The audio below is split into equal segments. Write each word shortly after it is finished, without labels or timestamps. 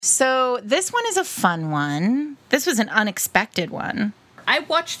So this one is a fun one. This was an unexpected one. I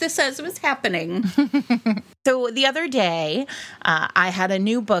watched this as it was happening. So the other day, I had a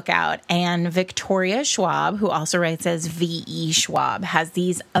new book out, and Victoria Schwab, who also writes as V.E. Schwab, has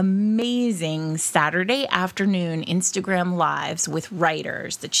these amazing Saturday afternoon Instagram lives with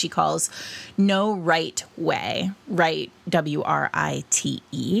writers that she calls No Right Way, Write,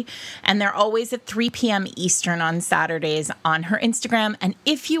 W-R-I-T-E. And they're always at 3 p.m. Eastern on Saturdays on her Instagram. And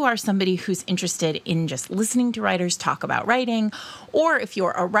if you are somebody who's interested in just listening to writers talk about writing, or if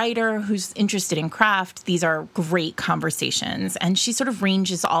you're a writer who's interested in craft, these are great conversations. And she sort of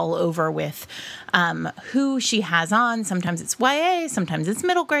ranges all over with who she has on. Sometimes it's YA, sometimes it's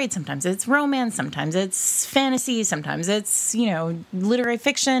middle grade, sometimes it's romance, sometimes it's fantasy, sometimes it's, literary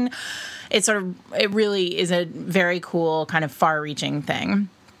fiction. It really is a very cool kind of far-reaching thing.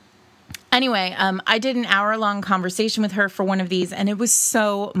 Anyway, I did an hour-long conversation with her for one of these, and it was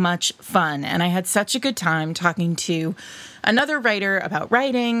so much fun. And I had such a good time talking to another writer about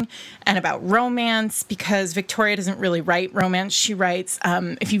writing and about romance, because Victoria doesn't really write romance. She writes,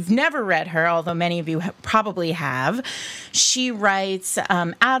 if you've never read her, although many of you probably have, she writes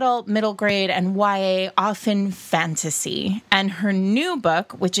adult, middle grade, and YA, often fantasy. And her new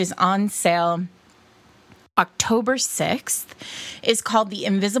book, which is on sale October 6th, is called The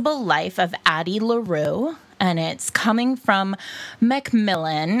Invisible Life of Addie LaRue, and it's coming from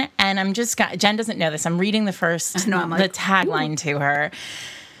MacLean. And Jen doesn't know this. I'm reading the tagline to her.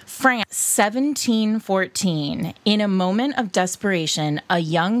 France, 1714. In a moment of desperation, a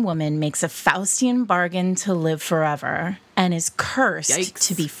young woman makes a Faustian bargain to live forever and is cursed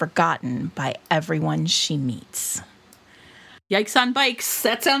to be forgotten by everyone she meets. Yikes on bikes.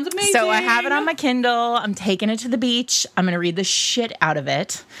 That sounds amazing. So I have it on my Kindle. I'm taking it to the beach. I'm going to read the shit out of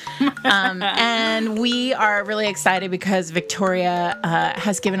it. And we are really excited because Victoria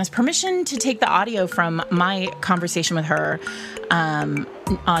has given us permission to take the audio from my conversation with her on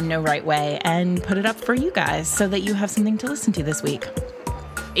No Right Way and put it up for you guys so that you have something to listen to this week.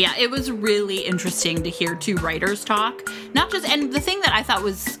 Yeah, it was really interesting to hear two writers talk. And the thing that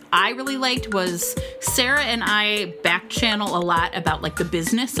I really liked was Sarah and I back channel a lot about like the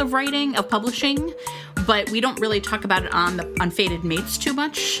business of writing, of publishing, but we don't really talk about it on Fated Mates too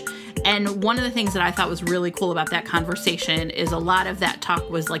much. And one of the things that I thought was really cool about that conversation is a lot of that talk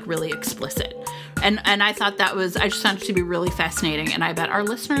was like really explicit. And I thought I just found it to be really fascinating, and I bet our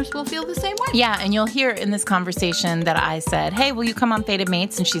listeners will feel the same way. Yeah, and you'll hear in this conversation that I said, hey, will you come on Fated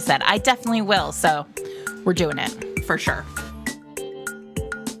Mates? And she said, I definitely will, so we're doing it. For sure.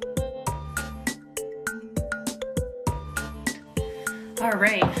 All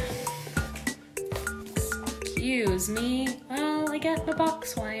right. Excuse me while I get my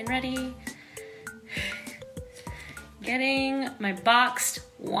box wine ready. Getting my boxed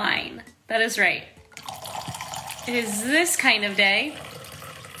wine. That is right. It is this kind of day.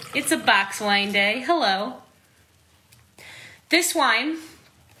 It's a box wine day. Hello. This wine,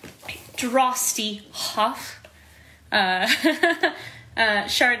 Drosty Hoff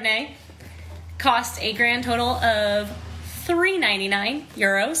Chardonnay, cost a grand total of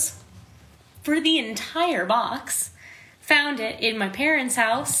 €3.99 for the entire box. Found it in my parents'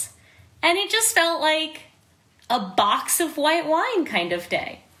 house, and it just felt like a box of white wine kind of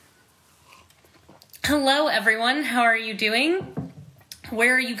day. Hello, everyone. How are you doing?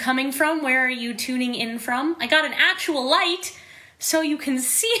 Where are you coming from? Where are you tuning in from? I got an actual light so you can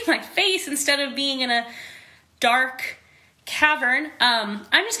see my face instead of being in a dark cavern. I'm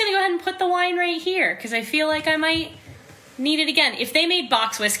just going to go ahead and put the wine right here because I feel like I might need it again. If they made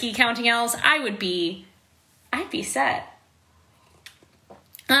box whiskey, counting L's, I'd be set.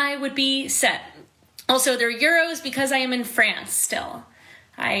 I would be set. Also, they're euros because I am in France still.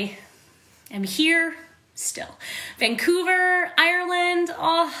 I am here still. Vancouver, Ireland,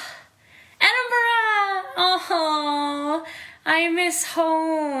 Edinburgh, I miss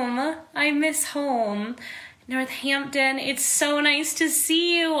home. Northampton, it's so nice to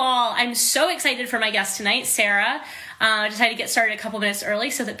see you all. I'm so excited for my guest tonight, Sarah. I decided to get started a couple minutes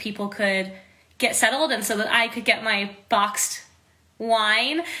early so that people could get settled and so that I could get my boxed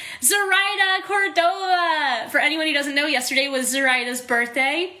wine. Zoraida Cordova! For anyone who doesn't know, yesterday was Zoraida's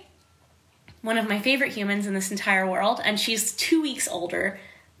birthday. One of my favorite humans in this entire world, and she's 2 weeks older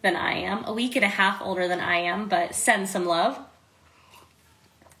than I am, a week and a half older than I am, but send some love.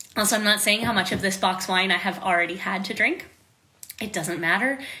 Also, I'm not saying how much of this box wine I have already had to drink. It doesn't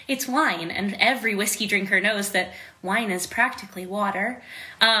matter. It's wine, and every whiskey drinker knows that wine is practically water.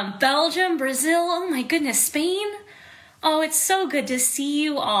 Belgium, Brazil, oh my goodness, Spain. Oh, it's so good to see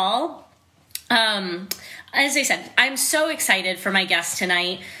you all. as I said, I'm so excited for my guest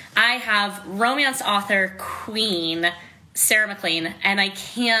tonight. I have romance author queen Sarah MacLean, and I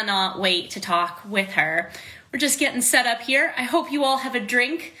cannot wait to talk with her. We're just getting set up here. I hope you all have a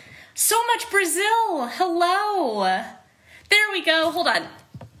drink. So much Brazil. Hello. There we go. Hold on.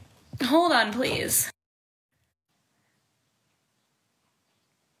 Hold on, please.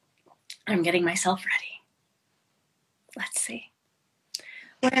 I'm getting myself ready. Let's see.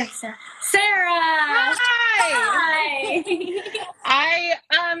 Where is Sarah? Sarah! Hi! Hi!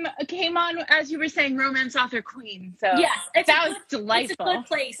 I came on as you were saying, romance author queen. So Yes, that was delightful. It's a good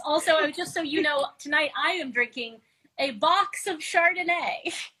place. Also, just so you know, tonight I am drinking a box of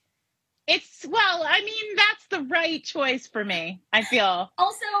Chardonnay. That's the right choice for me, I feel.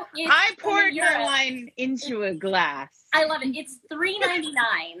 Also, I poured my wine into a glass. I love it. It's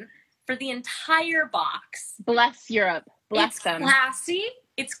 $3.99 for the entire box. Bless Europe. Bless them. Classy.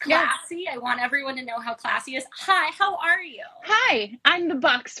 It's classy. Yes. I want everyone to know how classy it is. Hi, how are you? Hi, I'm the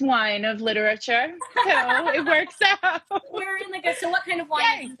box wine of literature, so it works out. We're in the good. So what kind of wine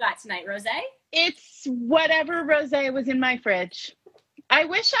have you got tonight, rosé? It's whatever rosé was in my fridge. I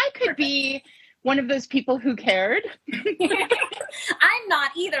wish I could be one of those people who cared. I'm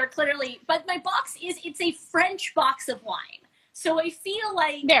not either, clearly, but my box it's a French box of wine. So I feel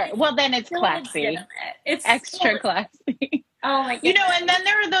like... then it's classy. It's extra classy. Oh my goodness. And then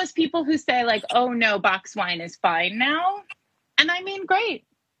there are those people who say like, oh no, box wine is fine now. And I mean, great.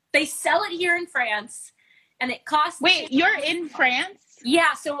 They sell it here in France and it costs... Wait, you're in France?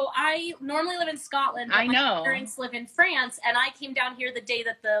 Yeah, so I normally live in Scotland. But I know. My parents live in France, and I came down here the day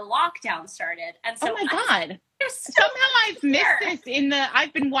that the lockdown started. And so oh my God. Somehow I've missed this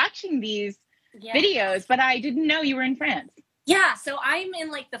I've been watching these videos, but I didn't know you were in France. Yeah, so I'm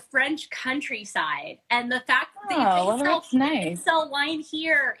in like the French countryside, and the fact that they sell wine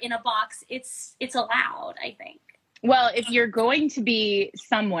here in a box, it's allowed, I think. Well, if you're going to be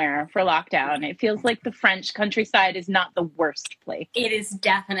somewhere for lockdown, it feels like the French countryside is not the worst place. It is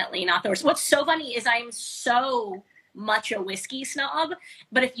definitely not the worst. What's so funny is I'm so much a whiskey snob,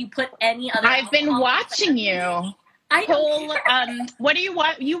 but if you put any other... I've been watching you. What do you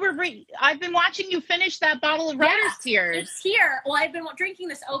want? I've been watching you finish that bottle of Writer's Tears. It's here. Well, I've been drinking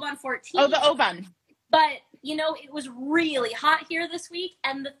this Oban 14. Oh, the Oban. But, it was really hot here this week.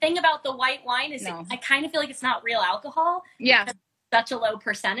 And the thing about the white wine is I kind of feel like it's not real alcohol. Yeah. It's such a low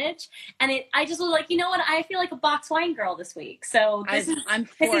percentage. And I just was like, you know what? I feel like a box wine girl this week. So this is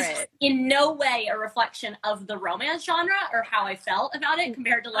in no way a reflection of the romance genre or how I felt about it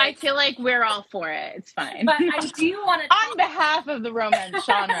compared to I feel like we're all for it. It's fine. But I do want to... On behalf of the romance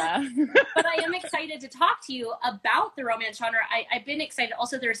genre. But I am excited to talk to you about the romance genre. I've been excited.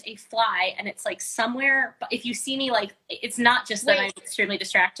 Also, there's a fly, and it's like somewhere... But if you see me, it's not just that I'm extremely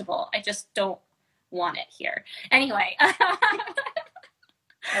distractible. I just don't want it here. Anyway...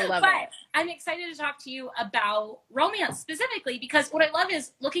 I love it. I'm excited to talk to you about romance specifically because what I love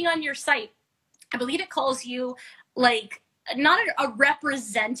is looking on your site, I believe it calls you not a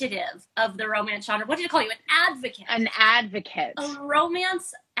representative of the romance genre. What did it call you? An advocate. An advocate. A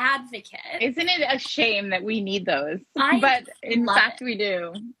romance advocate. Isn't it a shame that we need those? But in fact, we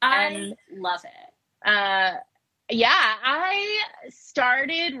do. I love it. I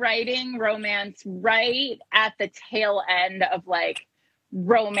started writing romance right at the tail end of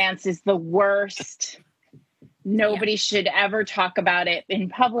romance is the worst. Nobody should ever talk about it in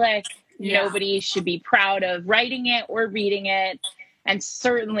public. Yeah. Nobody should be proud of writing it or reading it. And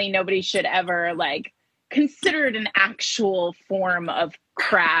certainly nobody should ever consider it an actual form of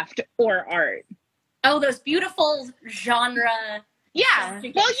craft or art. Oh, those beautiful genre. Yeah.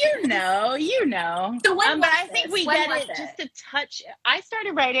 Well, you know. So but I think we get it just a touch.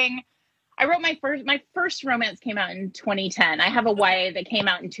 I wrote my first romance came out in 2010. I have a YA that came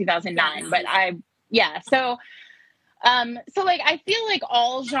out in 2009, but I feel like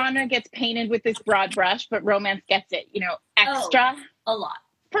all genre gets painted with this broad brush, but romance gets it, extra a lot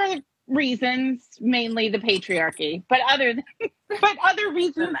for reasons, mainly the patriarchy, but other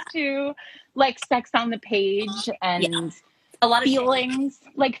reasons too, like sex on the page and a lot of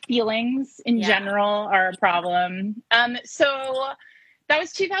feelings in general are a problem. So that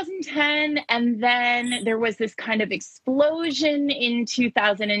was 2010, and then there was this kind of explosion in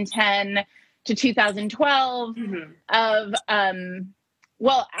 2010 to 2012 of,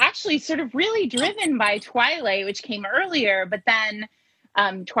 actually sort of really driven by Twilight, which came earlier, but then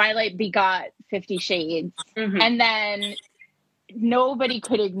Twilight begot 50 Shades, and then nobody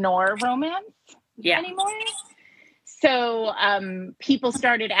could ignore romance anymore. So people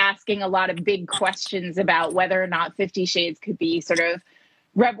started asking a lot of big questions about whether or not 50 Shades could be sort of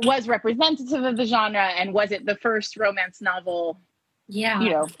was representative of the genre, and was it the first romance novel,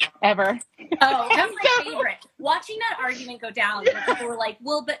 ever? Oh, that's my favorite. Watching that argument go down, where people were like,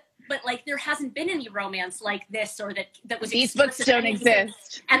 well, but like there hasn't been any romance like this, or that was these books don't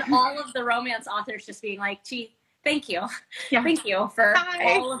exist. And all of the romance authors just being like, gee, thank you. Yeah. Thank you for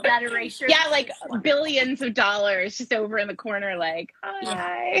all of that erasure. Yeah, like billions of dollars just over in the corner, like,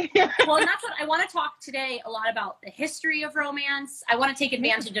 hi. Yeah. Well, and that's what I want to talk today a lot about, the history of romance. I want to take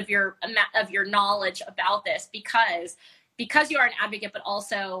advantage of your knowledge about this because you are an advocate, but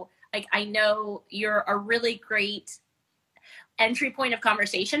also like I know you're a really great entry point of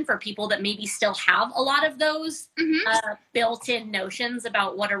conversation for people that maybe still have a lot of those built-in notions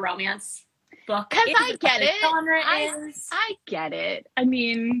about what a romance book is. Because I get it. I get it. I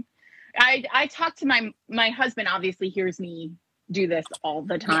mean, I talk to my husband, obviously hears me do this all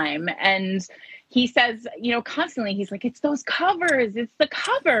the time. Yeah. And he says, constantly, he's like, it's those covers. It's the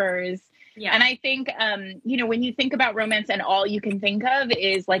covers. Yeah. And I think, when you think about romance and all you can think of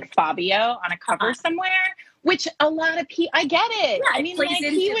is like Fabio on a cover somewhere, which a lot of people, I get it. Yeah, I mean, like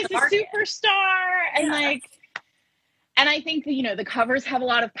he was a superstar and and I think, the covers have a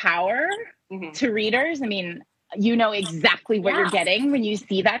lot of power to readers. I mean, exactly what you're getting when you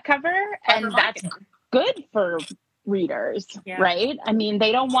see that cover, and that's good for readers, right? I mean,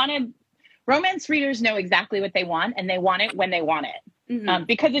 they don't want to, romance readers know exactly what they want, and they want it when they want it.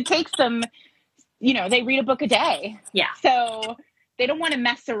 Because it takes them, they read a book a day. Yeah. So they don't want to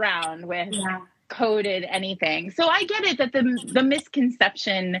mess around with coded anything. So I get it that the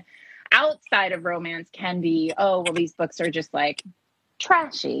misconception outside of romance can be, oh, well, these books are just like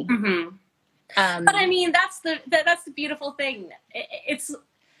trashy. But I mean, that's the beautiful thing.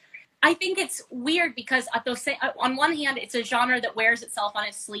 I think it's weird because on one hand, it's a genre that wears itself on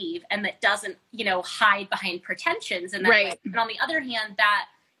its sleeve and that doesn't, hide behind pretensions. And right. And on the other hand, that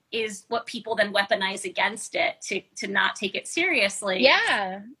is what people then weaponize against it to not take it seriously.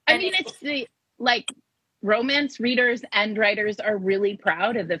 Yeah. I mean, it's romance readers and writers are really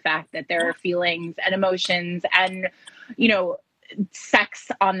proud of the fact that there are feelings and emotions and, sex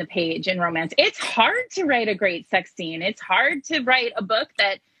on the page in romance. It's hard to write a great sex scene. It's hard to write a book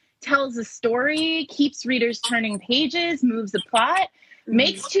that tells a story, keeps readers turning pages, moves the plot,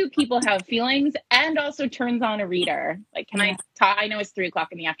 makes two people have feelings, and also turns on a reader. Like, can I talk? I know it's 3:00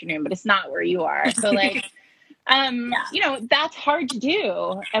 in the afternoon, but it's not where you are. So like, that's hard to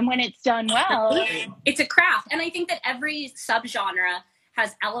do. And when it's done well, it's a craft. And I think that every subgenre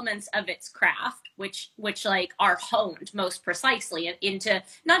has elements of its craft, which like are honed most precisely into,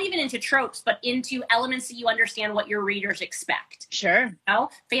 not even into tropes, but into elements that you understand what your readers expect. Sure.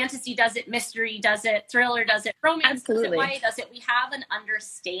 Fantasy does it, mystery does it, thriller does it, romance does it, YA does it. We have an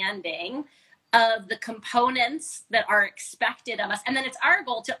understanding of the components that are expected of us. And then it's our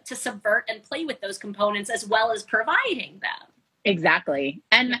goal to subvert and play with those components as well as providing them. Exactly.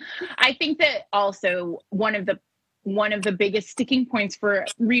 And I think that also one of the biggest sticking points for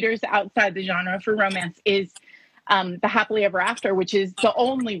readers outside the genre for romance is the happily ever after, which is the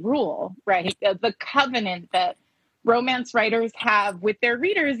only rule, right? The covenant that romance writers have with their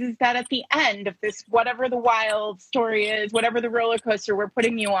readers is that at the end of this, whatever the wild story is, whatever the roller coaster we're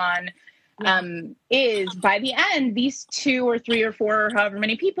putting you on, is by the end, these 2 or 3 or 4 or however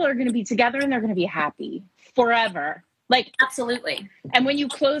many people are going to be together and they're going to be happy forever. Like, absolutely. And when you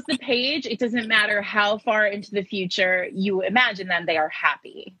close the page, it doesn't matter how far into the future you imagine them, they are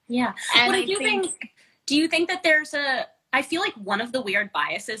happy. Yeah. And do you think that there's I feel like one of the weird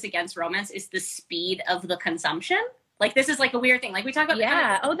biases against romance is the speed of the consumption. Like, this is like a weird thing. Like we talk about.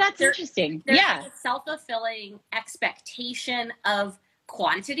 Yeah. That's interesting. There's a self-fulfilling expectation of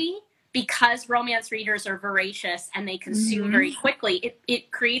quantity. Because romance readers are voracious and they consume very quickly, it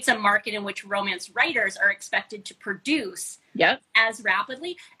creates a market in which romance writers are expected to produce as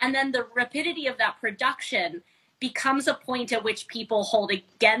rapidly. And then the rapidity of that production becomes a point at which people hold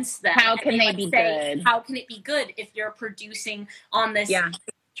against them. How can they be good? How can it be good if you're producing on this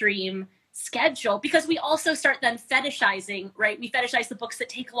extreme schedule? Because we also start then fetishizing, right? We fetishize the books that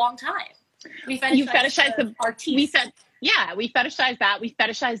take a long time. We fetishize the artists. We fetishize that. We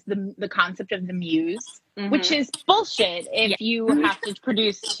fetishize the concept of the muse, which is bullshit if you have to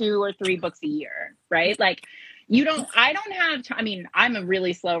produce 2 or 3 books a year, right? Like, I don't have time. I mean, I'm a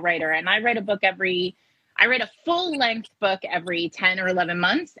really slow writer and I write a full length book every 10 or 11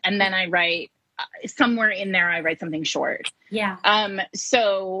 months. And then I write somewhere in there, I write something short. Yeah.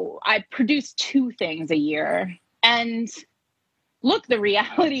 So I produce 2 things a year. And look, the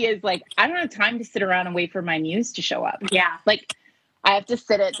reality is, like, I don't have time to sit around and wait for my muse to show up. Yeah. Like, I have to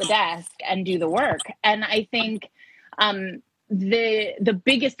sit at the desk and do the work. And I think the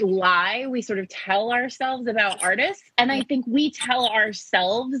biggest lie we sort of tell ourselves about artists. And I think we tell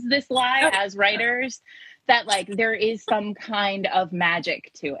ourselves this lie as writers, that like there is some kind of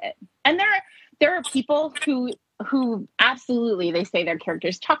magic to it. And there are people who absolutely, they say their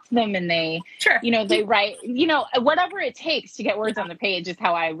characters talk to them, and they, they write, whatever it takes to get words on the page is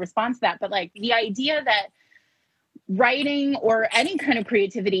how I respond to that. But like the idea that writing or any kind of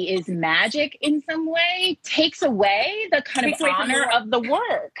creativity is magic in some way takes away the kind of honor of the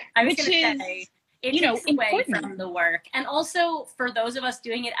work, which is, it takes away from the work. And also for those of us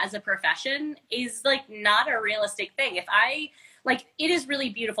doing it as a profession is like not a realistic thing. It is really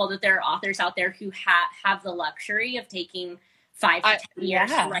beautiful that there are authors out there who have the luxury of taking 5 to 10 years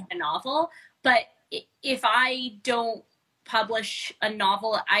to write a novel. But if I don't publish a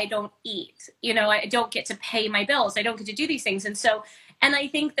novel, I don't eat. I don't get to pay my bills. I don't get to do these things. And I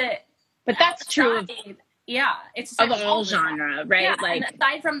think that... But that's true it's of all genre, right? Yeah, like, and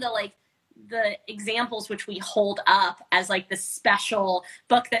aside from the examples which we hold up as like the special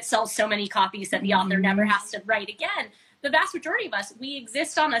book that sells so many copies that the author never has to write again, the vast majority of us, we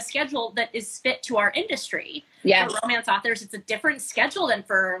exist on a schedule that is fit to our industry. Yes. For romance authors, it's a different schedule than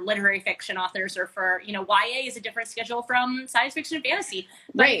for literary fiction authors, or for, YA is a different schedule from science fiction and fantasy.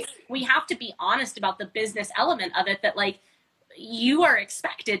 But right. We have to be honest about the business element of it, that like you are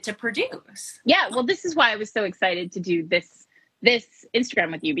expected to produce. Yeah. Well, this is why I was so excited to do this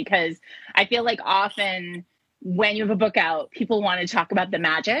Instagram with you, because I feel like often when you have a book out, people want to talk about the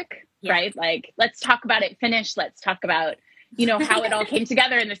magic. Yeah. Right? Like, let's talk about it finished. Let's talk about, how it all came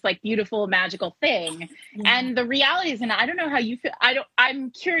together in this like beautiful, magical thing. Yeah. And the reality is, and I don't know how you feel, I'm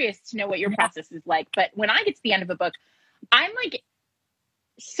curious to know what your process is like, but when I get to the end of a book, I'm like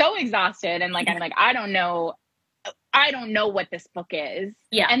so exhausted and like, I'm like, I don't know what this book is.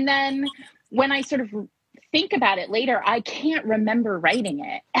 Yeah. And then when I sort of think about it later, I can't remember writing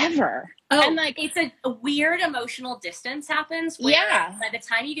it ever. Oh, and like it's a weird emotional distance happens where by the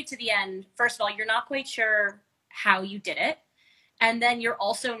time you get to the end, first of all, you're not quite sure how you did it. And then you're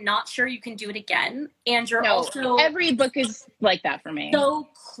also not sure you can do it again. And you're also... Every book is like that for me. So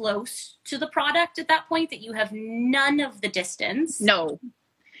close to the product at that point that you have none of the distance. No.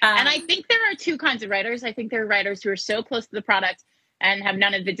 And I think there are two kinds of writers. I think there are writers who are so close to the product and have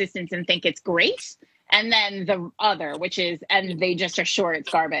none of the distance and think it's great. And then the other, which is, and they just are sure it's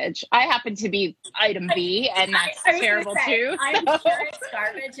garbage. I happen to be item B, and that's terrible too. I'm sure it's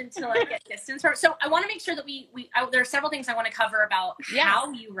garbage until I get distance from it. So I want to make sure that there are several things I want to cover about how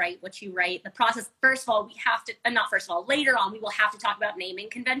you write what you write, the process. First of all, later on, we will have to talk about naming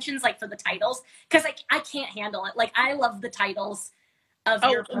conventions, like for the titles, because I can't handle it. Like, I love the titles of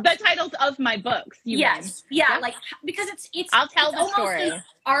your books. The titles of my books. Yes. Yeah. Like, because it's I'll tell the story.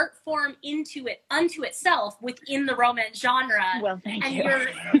 Art form unto itself within the romance genre. Well, thank you. And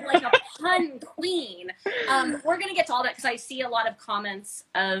you're like a pun queen. We're going to get to all that because I see a lot of comments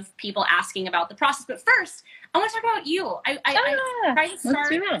of people asking about the process. But first, I want to talk about you. I try to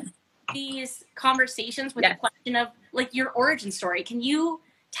start these conversations with the question of like your origin story. Can you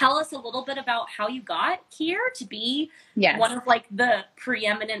tell us a little bit about how you got here to be one of like the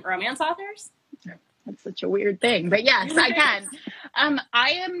preeminent romance authors? That's such a weird thing, but yes, I can.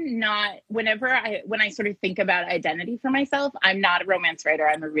 I am not, when I sort of think about identity for myself, I'm not a romance writer.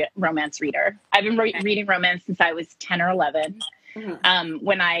 I'm a romance reader. I've been reading romance since I was 10 or 11. Mm-hmm.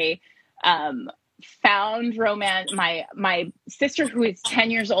 When I found romance, my sister, who is 10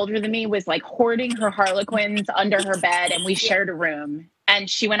 years older than me, was like hoarding her Harlequins under her bed, and we shared a room. And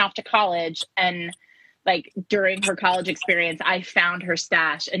she went off to college, and like during her college experience, I found her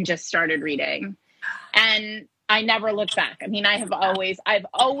stash and just started reading. And I never looked back. I mean, I've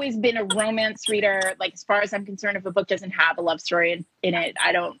always been a romance reader. Like, as far as I'm concerned, if a book doesn't have a love story in it,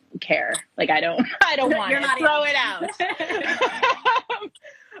 I don't care. Like, I don't want it. Throw it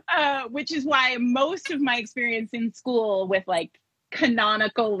out. Which is why most of my experience in school with like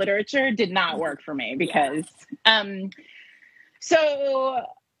canonical literature did not work for me, because, so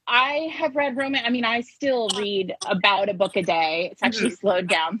I have read romance. I mean, I still read about a book a day. It's actually slowed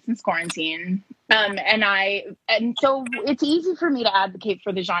down since quarantine. And so it's easy for me to advocate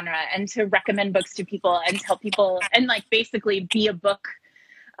for the genre and to recommend books to people and tell people, and like basically be a book,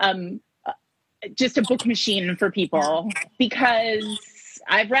 just a book machine for people, because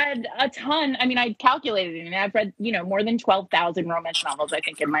I've read a ton. I mean, I calculated it, and I've read, more than 12,000 romance novels, I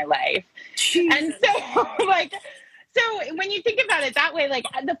think, in my life. Jeez. And so like, so when you think about it that way, like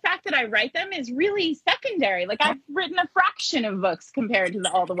the fact that I write them is really secondary. Like, I've written a fraction of books compared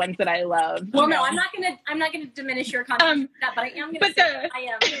to all the ones that I love. Well, no, I'm not gonna diminish your contribution to that, but I am gonna say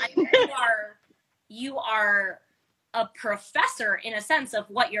you are a professor in a sense of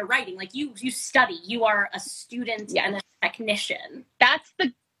what you're writing. Like you study, you are a student and a technician. That's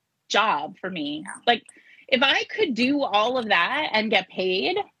the job for me. Like if I could do all of that and get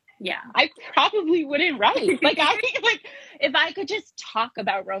paid, I probably wouldn't write. Like if I could just talk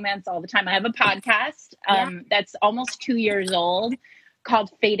about romance all the time. I have a podcast that's almost 2 years old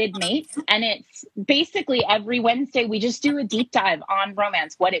called Fated Mates. And it's basically every Wednesday, we just do a deep dive on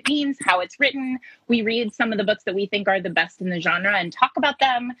romance, what it means, how it's written. We read some of the books that we think are the best in the genre and talk about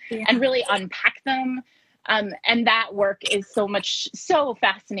them and really unpack them. And that work is so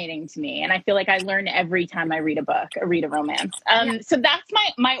fascinating to me. And I feel like I learn every time I read a book, or read a romance. So that's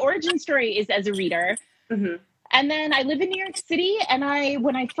my origin story is as a reader. Mm-hmm. And then I live in New York City. And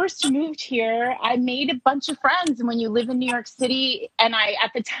when I first moved here, I made a bunch of friends. And when you live in New York City, and I,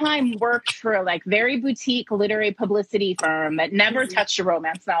 at the time, worked for a very boutique literary publicity firm that never touched a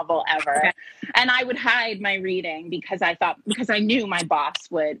romance novel ever. Okay. And I would hide my reading because I knew my boss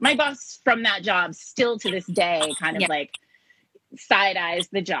would. My boss from that job still to this day kind of side eyes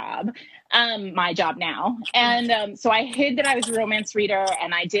the job, my job now. And so I hid that I was a romance reader,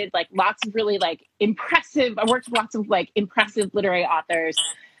 and I did lots of really impressive, I worked with lots of impressive literary authors,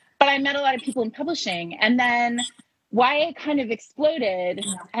 but I met a lot of people in publishing. And then YA kind of exploded,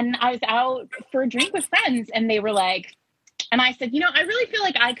 and I was out for a drink with friends, and they were like, and I said, I really feel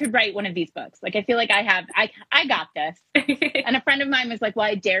like I could write one of these books. I feel like I got this. And a friend of mine was like, well,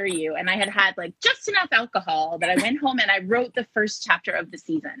 I dare you. And I had just enough alcohol that I went home and I wrote the first chapter of the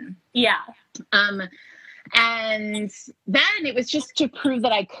season. Yeah. And then it was just to prove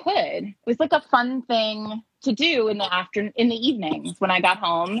that I could. It was a fun thing to do in the evenings when I got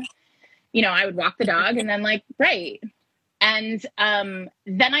home. I would walk the dog and then write. And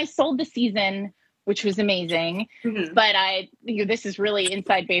then I sold the season, which was amazing. Mm-hmm. But this is really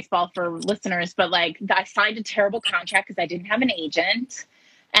inside baseball for listeners, but I signed a terrible contract because I didn't have an agent.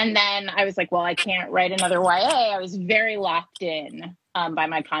 And then I was like, well, I can't write another YA. I was very locked in by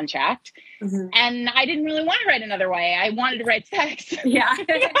my contract. Mm-hmm. And I didn't really want to write another YA. I wanted to write sex. Yeah.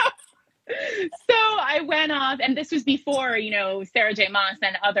 So I went off, and this was before, Sarah J. Maas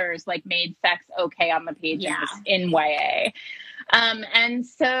and others made sex okay on the page in YA. And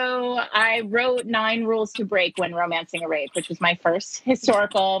so I wrote 9 Rules to Break When Romancing a Rape, which was my first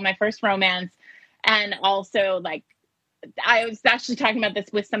romance. And also I was actually talking about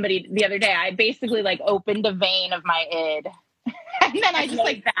this with somebody the other day. I basically opened a vein of my id. And then I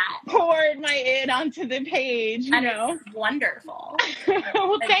just poured my id onto the page, It's wonderful.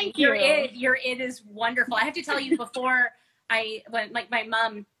 Well, thank you. Your id is wonderful. I have to tell you, before when my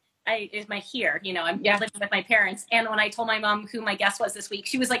mom, I'm living with my parents. And when I told my mom who my guest was this week,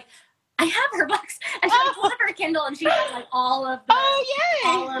 she was like, I have her books. And she pulled up her Kindle, and she had all of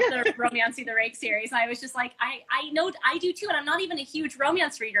the Romancing the Rake series. And I was just like, I know I do too. And I'm not even a huge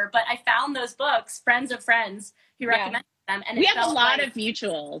romance reader, but I found those books, friends of friends who recommended them. And we have a lot of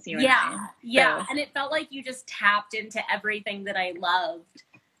mutuals. Yeah. And it felt like you just tapped into everything that I loved.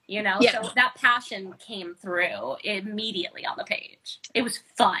 So that passion came through immediately on the page. It was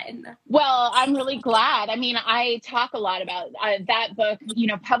fun. Well, I'm really glad. I mean, I talk a lot about that book.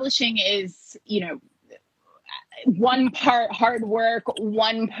 Publishing is, one part hard work,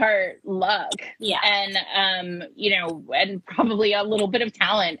 one part luck. Yeah. And, and probably a little bit of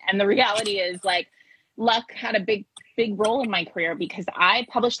talent. And the reality is luck had a big role in my career, because I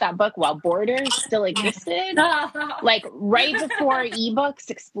published that book while Borders still existed, right before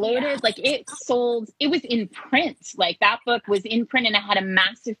ebooks exploded. It sold, it was in print. That book was in print, and it had a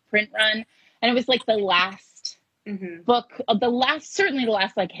massive print run. And it was the last book, certainly the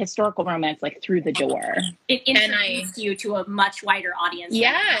last historical romance, through the door. It introduced you to a much wider audience.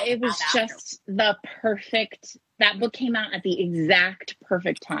 Yeah, it was just that book came out at the exact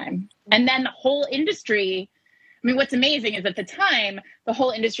perfect time. And then the whole industry, what's amazing is at the time, the whole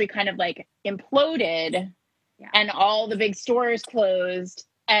industry kind of imploded, and all the big stores closed,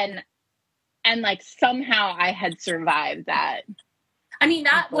 and somehow I had survived that.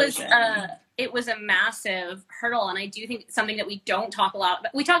 That it was a massive hurdle. And I do think it's something that we don't talk a lot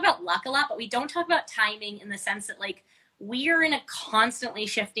about. We talk about luck a lot, but we don't talk about timing, in the sense that we are in a constantly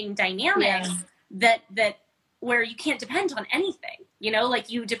shifting dynamic that where you can't depend on anything,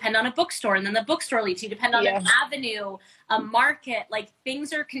 you depend on a bookstore, and then the bookstore leaves. You depend on an avenue, a market,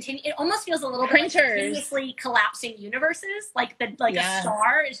 things are continuing. It almost feels a little bit continuously collapsing universes. A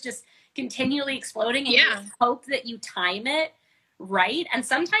star is just continually exploding, and you hope that you time it right. And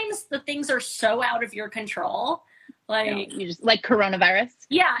sometimes the things are so out of your control Like, you just like coronavirus.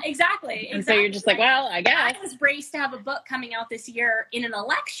 yeah, exactly. And so you're just like, well, I guess. I was braced to have a book coming out this year in an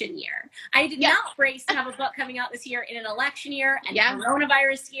election year. I did not brace to have a book coming out this year in an election year and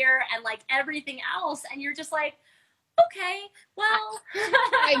coronavirus year and like everything else. And you're just like, okay, well,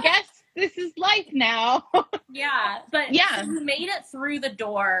 I guess this is life now. Yeah, but so you made it through the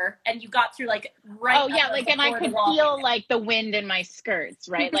door and you got through like and I could feel like the wind in my skirts,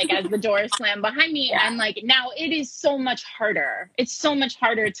 right? Like as the door slammed behind me. And like now it is so much harder. It's so much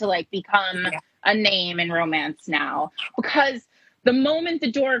harder to like become a name in romance now, because the moment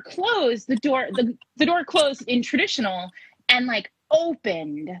the door closed, the door closed in traditional and like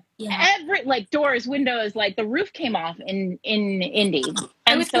opened every like doors, windows, like the roof came off in indie.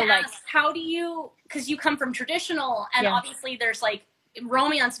 And so like how do you, because you come from traditional and obviously there's like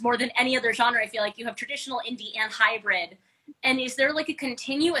romance more than any other genre. I feel like you have traditional, indie, and hybrid. And is there like a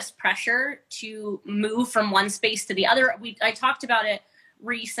continuous pressure to move from one space to the other? I talked about it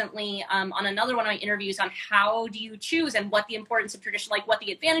recently on another one of my interviews on how do you choose and what the importance of traditional, like what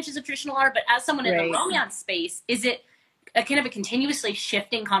the advantages of traditional are. But as someone in the romance space, is it a kind of a continuously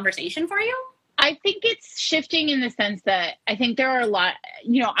shifting conversation for you? I think it's shifting in the sense that I think there are a lot,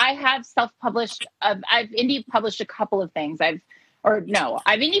 I have self-published, I've indie published a couple of things. I've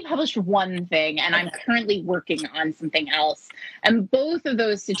indie published one thing and I'm currently working on something else. And both of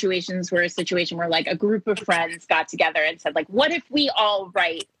those situations were a situation where like a group of friends got together and said like, what if we all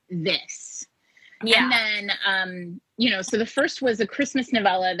write this? Yeah. And then, so the first was a Christmas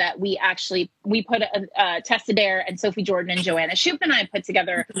novella that we put Tessa Dare and Sophie Jordan and Joanna Shoup and I put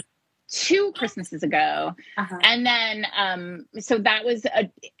together 2 Christmases ago. And then, so that was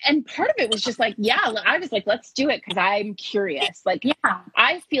and part of it was just like, I was like, let's do it. 'Cause I'm curious. Like,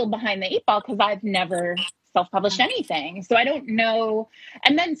 I feel behind the 8 ball 'cause I've never self-published anything. So I don't know.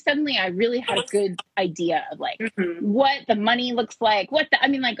 And then suddenly I really had a good idea of like what the money looks like,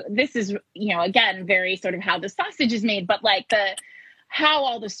 this is, again, very sort of how the sausage is made, but like how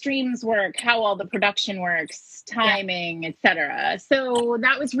all the streams work, how all the production works, timing, etc. So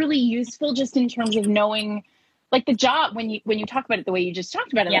that was really useful just in terms of knowing like the job when you talk about it the way you just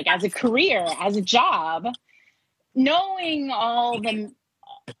talked about it, like as a career, as a job, knowing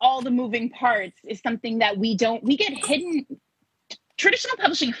all the moving parts is something that we get hidden. Traditional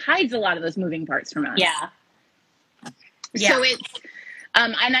publishing hides a lot of those moving parts from us. So it's,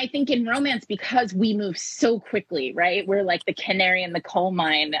 and I think in romance, because we move so quickly, right? We're like the canary in the coal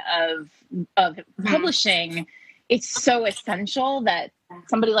mine of publishing. It's so essential that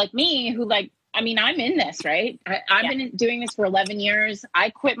somebody like me who I'm in this, right? I've been doing this for 11 years. I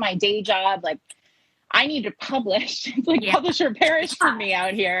quit my day job. Like I need to publish. It's like publisher perish for me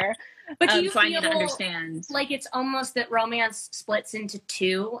out here. But do you so feel I need to understand. Like it's almost that romance splits into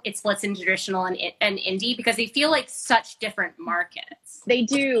 2? It splits into traditional and indie because they feel like such different markets. They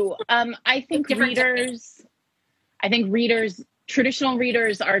do. I think traditional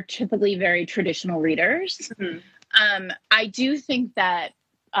readers are typically very traditional readers. I do think that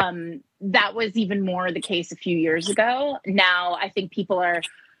that was even more the case a few years ago. Now I think people are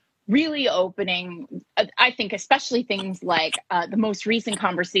really opening, I think, especially things like the most recent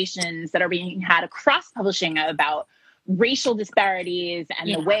conversations that are being had across publishing about racial disparities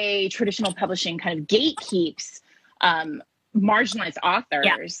and the way traditional publishing kind of gatekeeps marginalized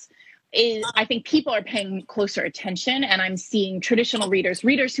authors. I think people are paying closer attention, and I'm seeing traditional readers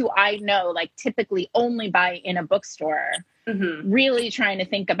who I know like typically only buy in a bookstore, really trying to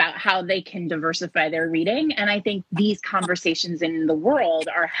think about how they can diversify their reading. And I think these conversations in the world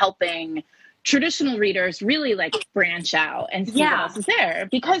are helping traditional readers really like branch out and see what else is there,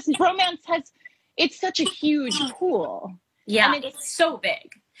 because romance it's such a huge pool. And it's so big.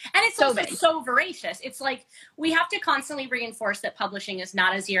 And it's also so voracious. It's like we have to constantly reinforce that publishing is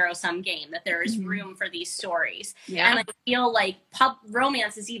not a zero-sum game, that there is room for these stories. And I feel like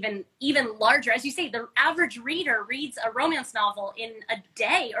romance is even larger. As you say, the average reader reads a romance novel in a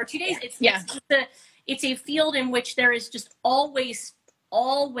day or 2 days. It's a field in which there is just always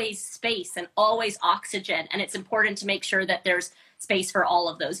space and always oxygen. And it's important to make sure that there's space for all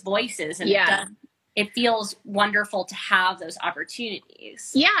of those voices. And it feels wonderful to have those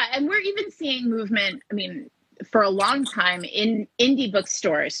opportunities. Yeah, and we're even seeing movement, for a long time in indie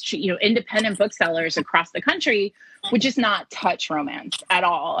bookstores, independent booksellers across the country would just not touch romance at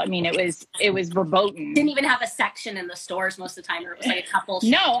all. It was verboten. Didn't even have a section in the stores most of the time, or it was like a couple.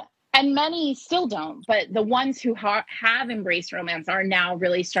 No, and many still don't. But the ones who have embraced romance are now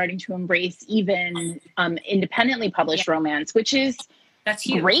really starting to embrace even independently published romance, which is that's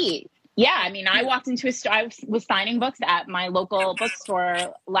huge. Great. Yeah, I mean, I walked into a store, I was signing books at my local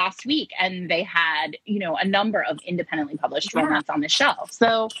bookstore last week, and they had, a number of independently published romance on the shelf.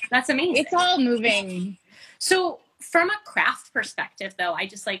 So that's amazing. It's all moving. So from a craft perspective, though, I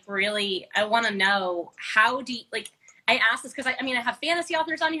just I want to know, how do you, I ask this because I have fantasy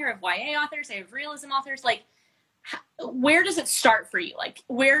authors on here, I have YA authors, I have realism authors, where does it start for you?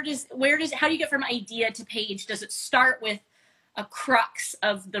 How do you get from idea to page? Does it start with a crux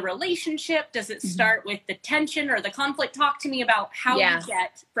of the relationship? Does it start with the tension or the conflict? Talk to me about how you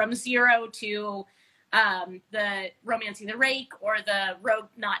get from zero to the romancing the rake or the road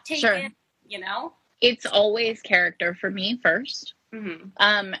not taken, It's always character for me first. And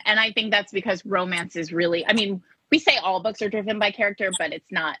I think that's because romance is really, we say all books are driven by character, but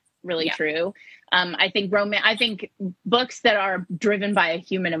it's not really true. I think books that are driven by a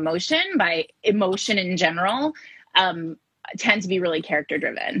human emotion, by emotion in general, tend to be really character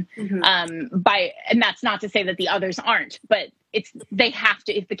driven. And that's not to say that the others aren't, but they have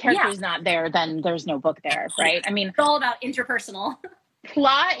to. If the character is not there, then there's no book there, right? It's all about interpersonal.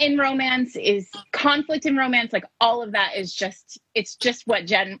 Plot in romance is conflict in romance, all of that is it's just what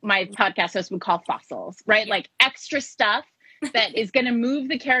Jen, my podcast host, would call fossils, right? Extra stuff that is going to move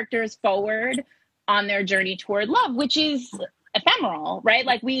the characters forward on their journey toward love, which is ephemeral, right?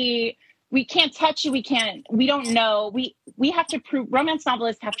 We can't touch it. We don't know. We have to prove, romance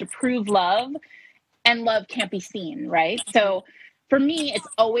novelists have to prove love, and love can't be seen, right? So for me, it's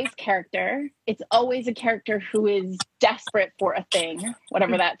always character. It's always a character who is desperate for a thing,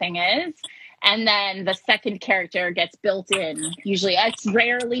 whatever that thing is. And then the second character gets built in. Usually it's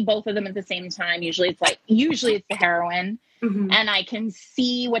rarely both of them at the same time. Usually it's the heroine, and I can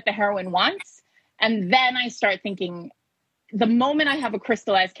see what the heroine wants. And then I start thinking, the moment I have a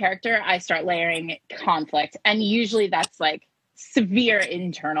crystallized character, I start layering conflict. And usually that's severe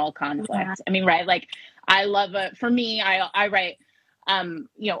internal conflict. Right? I love for me, I write,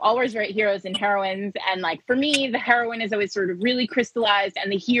 always write heroes and heroines. And for me, the heroine is always sort of really crystallized,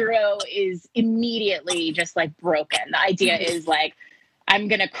 and the hero is immediately just broken. The idea is I'm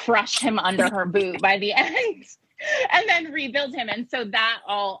going to crush him under her boot by the end. And then rebuild him. And so that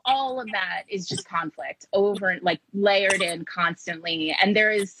all of that is just conflict over, layered in constantly. And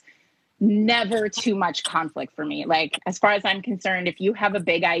there is never too much conflict for me. As far as I'm concerned, if you have a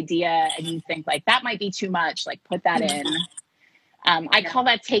big idea and you think that might be too much, put that in. I call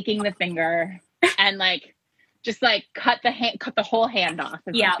that taking the finger and just cut the whole hand off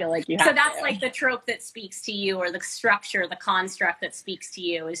if you feel like you have to. So that's the trope that speaks to you, or the structure, the construct that speaks to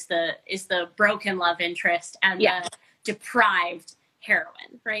you is the broken love interest and the deprived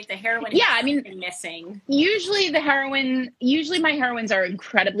heroine, right? The heroine is missing. Usually my heroines are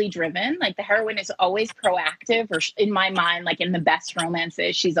incredibly driven. The heroine is always proactive, or in my mind, in the best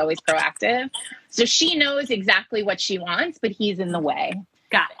romances, she's always proactive. So she knows exactly what she wants, but he's in the way.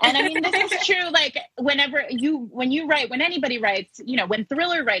 Got it. And this is true, when anybody writes, when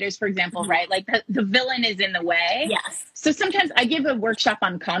thriller writers, for example, write, the villain is in the way. Yes. So sometimes I give a workshop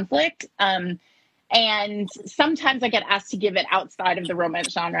on conflict, and sometimes I get asked to give it outside of the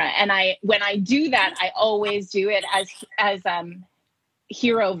romance genre. And when I do that, I always do it as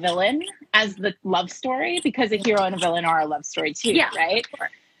hero villain, as the love story, because a hero and a villain are a love story too, right? Sure.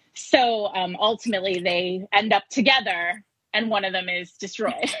 So ultimately they end up together, and one of them is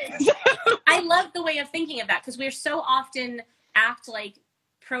destroyed. I love the way of thinking of that, because we're so often act like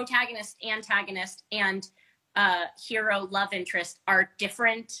protagonist, antagonist, and hero love interest are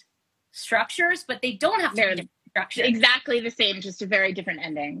different structures, but they don't have to be different structures. Exactly the same, just a very different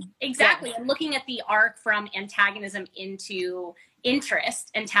ending. Exactly. Yeah. And looking at the arc from antagonism into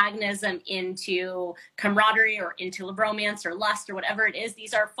interest, antagonism into camaraderie, or into romance or lust or whatever it is,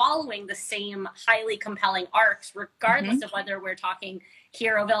 these are following the same highly compelling arcs, regardless of whether we're talking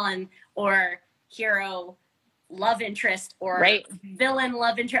hero villain or hero love interest or villain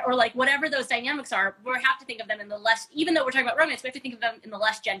love interest, or whatever those dynamics are. We have to think of them in the less, even though we're talking about romance, we have to think of them in the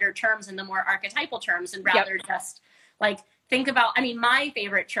less gendered terms and the more archetypal terms, and rather just think about, my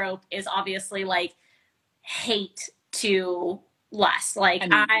favorite trope is obviously hate to lust.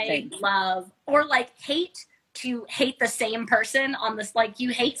 I love, or hate to hate the same person on this,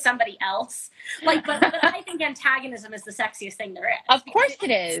 you hate somebody else. But I think antagonism is the sexiest thing there is. Of course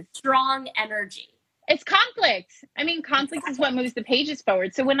it is. Strong energy. It's conflict. Conflict is what moves the pages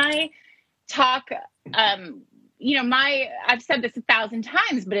forward. So when I talk, I've said this 1,000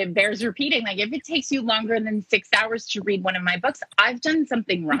 times, but it bears repeating. If it takes you longer than 6 hours to read one of my books, I've done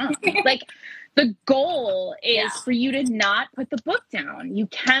something wrong. The goal is for you to not put the book down. You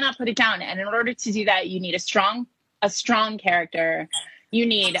cannot put it down. And in order to do that, you need a strong character You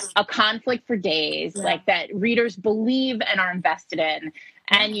need a conflict for days, like that readers believe and are invested in.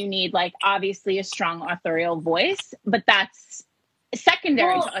 And you need, like, obviously a strong authorial voice, but that's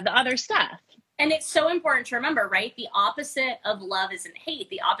secondary to the other stuff. And it's so important to remember, right? The opposite of love isn't hate.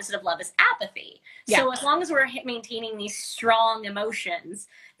 The opposite of love is apathy. Yeah. So as long as we're maintaining these strong emotions,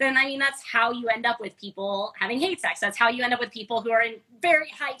 then, I mean, that's how you end up with people having hate sex. That's how you end up with people who are in very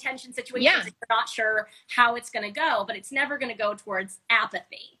high tension situations and you're not sure how it's going to go, but it's never going to go towards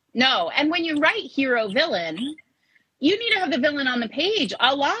apathy. No. And when you write hero villain, you need to have the villain on the page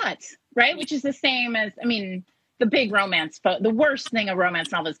a lot, right? Which is the same as, I mean, the big romance, the worst thing a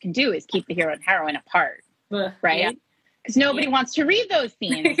romance novelist can do is keep the hero and heroine apart, right? Because nobody wants to read those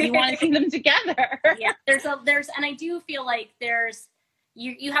scenes. You want to see them together. There's, and I do feel like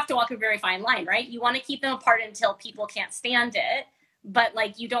you have to walk a very fine line, right? You want to keep them apart until people can't stand it, but,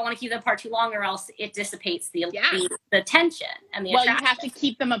 like, you don't want to keep them apart too long, or else it dissipates the tension and the attraction. You have to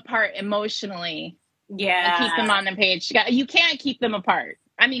keep them apart emotionally. Yeah, and keep them on the page. You can't keep them apart.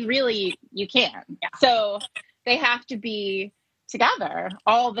 I mean, really, you can't. Yeah. So they have to be together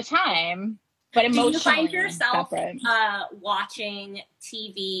all the time, but emotionally. Do you find yourself separate. Watching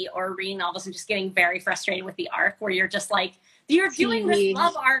TV or reading novels and just getting very frustrated with the arc, where you're just like, you're doing this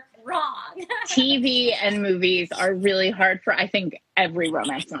love arc wrong? TV and movies are really hard for, I think, every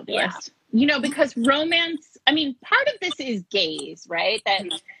romance novelist. You know, because romance, I mean, part of this is gaze, right? That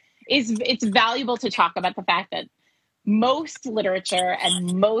it's valuable to talk about the fact that most literature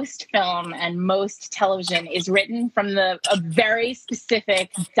and most film and most television is written from a very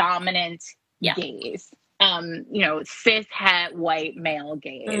specific dominant gaze. You know, cis het white male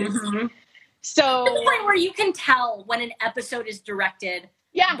gaze. Mm-hmm. So to the point where you can tell when an episode is directed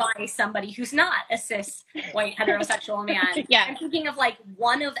by somebody who's not a cis white heterosexual man. I'm thinking of, like,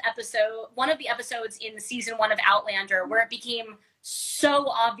 one of the episodes in season 1 of Outlander where it became so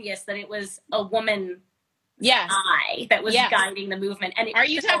obvious that it was a woman eye that was guiding the movement. And are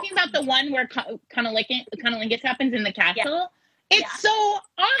you talking about the one where Cunnilingus happens in the castle? It's so awesome.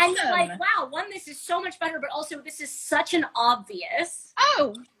 And you're like, wow, this is so much better, but also this is such an obvious.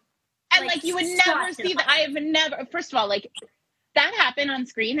 Oh, and like you would never see that. I have never. First of all, like, that happened on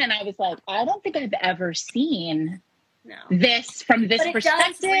screen, and I was like, I don't think I've ever seen this from this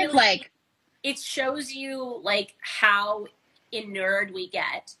perspective. Really, like, it shows you, like, how inured we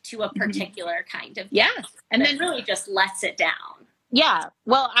get to a particular kind of and then really just lets it down.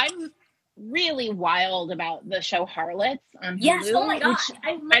 Well, I'm really wild about the show Harlots on Hulu. Yes, oh my god,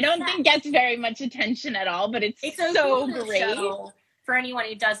 I don't think gets very much attention at all, but it's so great. Show, for anyone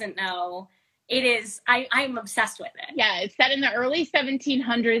who doesn't know, it is. I'm obsessed with it. Yeah, it's set in the early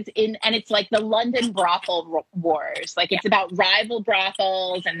 1700s and it's like the London brothel wars. Like, it's about rival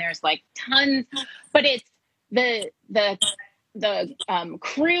brothels, and there's, like, tons, but it's the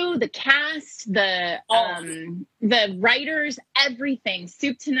crew, the cast, the writers, everything,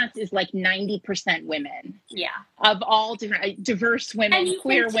 soup to nuts, is like 90% women. Yeah. Of all different, diverse women,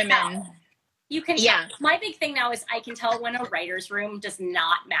 queer women. You can tell. My big thing now is I can tell when a writer's room does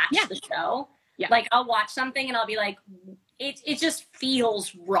not match the show. Yeah. Like, I'll watch something and I'll be like, it just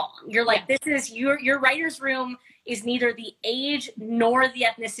feels wrong. You're like, this is your writer's room is neither the age nor the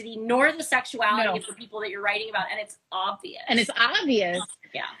ethnicity nor the sexuality of the people that you're writing about, and it's obvious.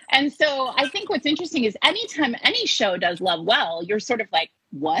 Yeah. And so I think what's interesting is anytime any show does love well, you're sort of like,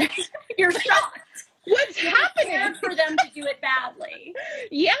 what? You're shocked. What's happening for them to do it badly?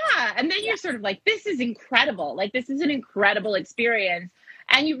 Yeah. And then you're sort of like, this is incredible. Like, this is an incredible experience.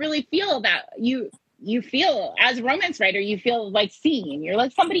 And you really feel that you feel, as a romance writer, you feel like seen. You're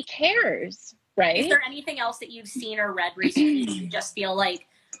like, somebody cares. Right. Is there anything else that you've seen or read recently that you just feel like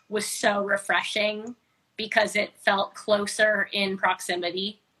was so refreshing because it felt closer in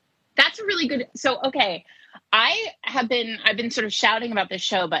proximity? That's a really good. So, okay. I've been sort of shouting about this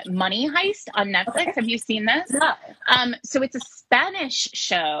show, but Money Heist on Netflix. Okay. Have you seen this? No. So it's a Spanish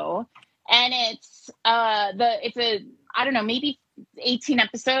show, and it's I don't know, maybe 18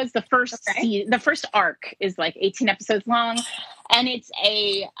 episodes. The first arc is like 18 episodes long, and it's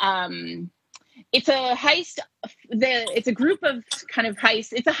a heist. It's a group of kind of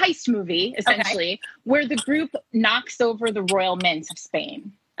heist. It's a heist movie essentially, where the group knocks over the Royal Mint of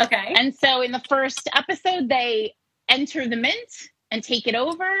Spain. Okay. And so in the first episode, they enter the mint and take it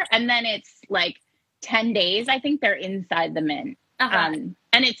over, and then it's like 10 days. I think they're inside the mint, and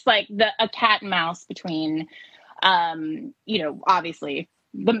it's like a cat and mouse between, obviously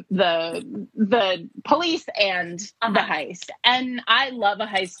the police and the heist. And I love a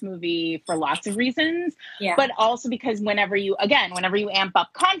heist movie for lots of reasons, but also because whenever you amp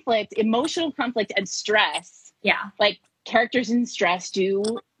up conflict, emotional conflict and stress, like characters in stress do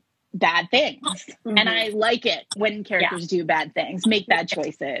bad things. Mm-hmm. And I like it when characters do bad things, make bad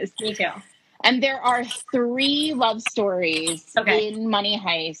choices. Me too. And there are 3 love stories in Money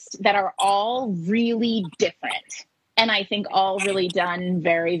Heist that are all really different. And I think all really done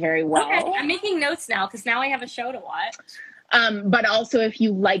very, very well. Okay, I'm making notes now because now I have a show to watch. But also, if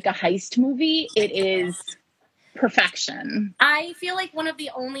you like a heist movie, it is perfection. I feel like one of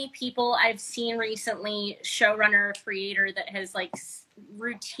the only people I've seen recently, showrunner, creator, that has like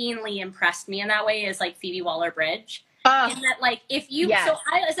routinely impressed me in that way is like Phoebe Waller-Bridge. In that, like, if you, so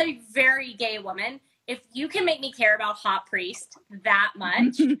I, as a very gay woman, if you can make me care about Hot Priest that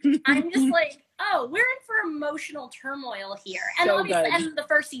much, I'm just like, oh, we're in for emotional turmoil here. And so obviously, good. and the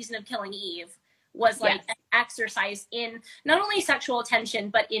first season of Killing Eve was like an exercise in not only sexual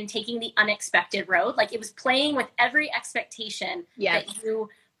attention, but in taking the unexpected road. Like, it was playing with every expectation that you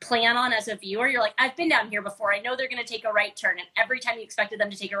plan on as a viewer. You're like, I've been down here before. I know they're going to take a right turn. And every time you expected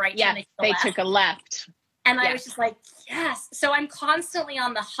them to take a right turn, they took a left. And I was just like, yes. So I'm constantly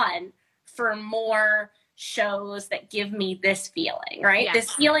on the hunt for more shows that give me this feeling, right? Yes.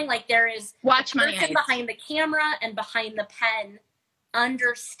 This feeling like there is a person behind the camera and behind the pen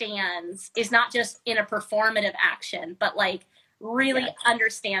understands, is not just in a performative action, but like really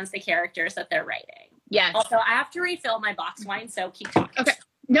understands the characters that they're writing. Yes. Also, I have to refill my box wine, so keep talking. Okay.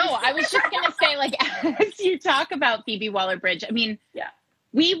 No, I was just going to say, like, as you talk about Phoebe Waller-Bridge, I mean,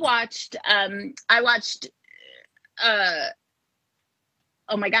 we watched, I watched, oh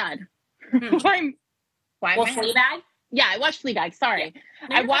my God. Why Fleabag? Yeah, I watched Fleabag. Sorry.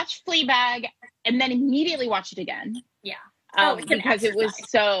 Yeah. I watched Fleabag and then immediately watched it again. Yeah. Because it was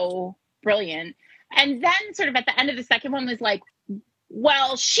so brilliant. And then sort of at the end of the second one was like,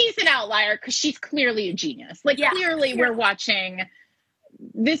 well, she's an outlier because she's clearly a genius. Like, clearly we're watching...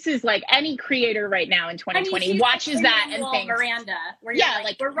 This is like any creator right now in 2020 watches like that and thinks Miranda. Where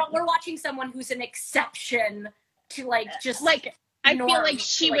like we're watching someone who's an exception to like just like I feel like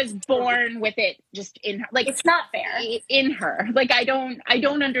she was born with it just in her. Like, it's not fair in her. Like, I don't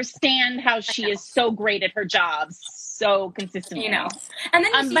understand how she is so great at her job so consistently. You know, and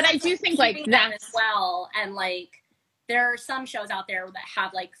then but I do think like that as well. And like there are some shows out there that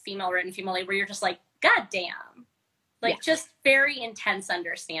have like female written, female lead, where you're just like, God damn. Like, just very intense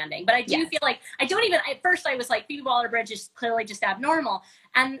understanding. But I do feel like, I don't even, at first I was like, Phoebe Waller-Bridge is clearly just abnormal.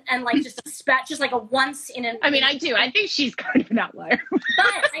 And like, just like a once in an... I mean, I do. I think she's kind of an outlier.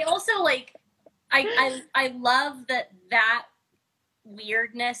 But I also, like, I love that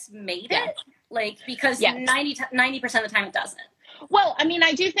weirdness made it. Like, because 90% of the time it doesn't. Well, I mean,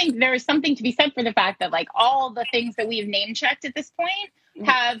 I do think there is something to be said for the fact that, like, all the things that we've name-checked at this point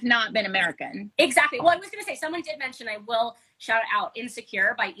have not been American. Exactly. Well, I was going to say, someone did mention, I will shout out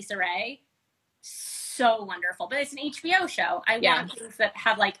Insecure by Issa Rae. So wonderful. But it's an HBO show. I want things that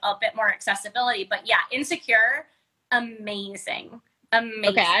have, like, a bit more accessibility. But, Insecure, amazing.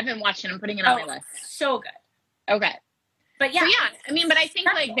 Okay, I've been watching. I'm putting it on my list. So good. Okay. But I mean, but I think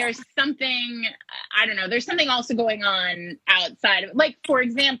like there's something, I don't know, there's something also going on outside of, like, for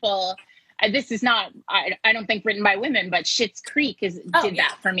example, this is not, I don't think written by women, but Schitt's Creek did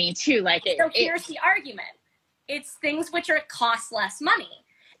that for me too. Like, here's the argument. It's things which cost less money.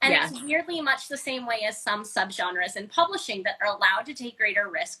 And it's weirdly much the same way as some subgenres in publishing that are allowed to take greater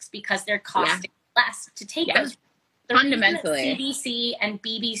risks because they're costing less to take those. Fundamentally. CBC and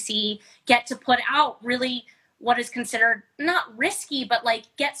BBC get to put out really what is considered not risky, but like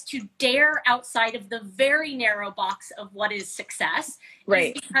gets to dare outside of the very narrow box of what is success.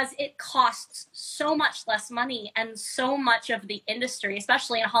 Right. Is because it costs so much less money, and so much of the industry,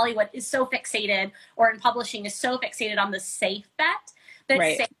 especially in Hollywood, is so fixated, or in publishing is so fixated on the safe bet that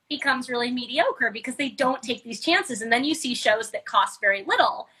safe becomes really mediocre because they don't take these chances. And then you see shows that cost very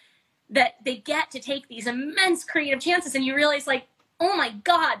little that they get to take these immense creative chances, and you realize, like, oh my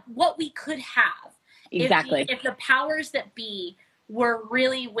God, what we could have. Exactly. If the powers that be were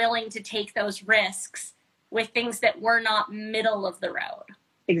really willing to take those risks with things that were not middle of the road.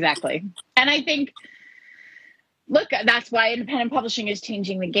 Exactly. And I think, look, that's why independent publishing is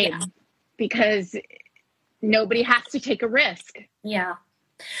changing the game, because nobody has to take a risk. Yeah.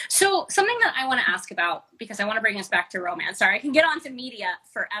 So something that I want to ask about, because I want to bring us back to romance. Sorry, I can get onto media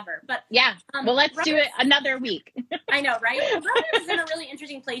forever, but well, let's do it another week. I know, right? Romance is in a really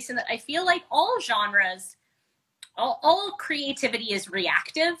interesting place in that I feel like all genres, all creativity is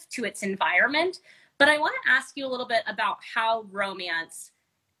reactive to its environment. But I want to ask you a little bit about how romance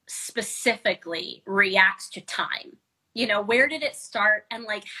specifically reacts to time. You know, where did it start, and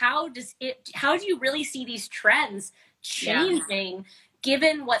like how do you really see these trends changing?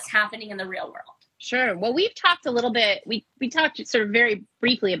 Given what's happening in the real world? Sure. Well, we've talked a little bit, we talked sort of very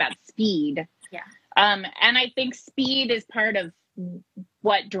briefly about speed. Yeah. And I think speed is part of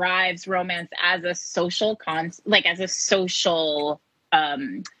what drives romance as a social as a social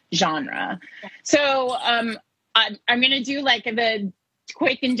genre. Yeah. So I'm going to do like the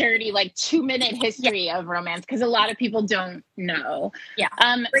quick and dirty, like 2-minute history of romance, because a lot of people don't know. Yeah.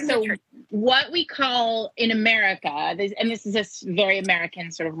 So what we call in America, and this is a very American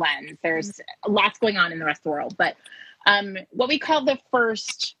sort of lens, there's lots going on in the rest of the world, but what we call the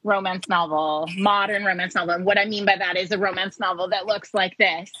first romance novel, modern romance novel, and what I mean by that is a romance novel that looks like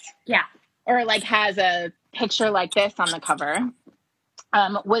this. Yeah. Or like has a picture like this on the cover,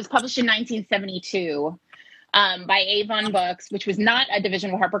 was published in 1972. By Avon Books, which was not a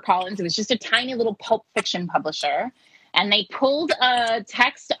division of HarperCollins. It was just a tiny little pulp fiction publisher. And they pulled a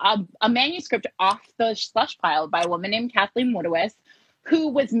text, a manuscript off the slush pile by a woman named Kathleen Woodiwiss, who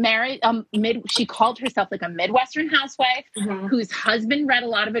was married, she called herself like a Midwestern housewife, whose husband read a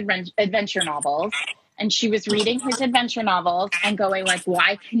lot of adventure novels. And she was reading his adventure novels and going like,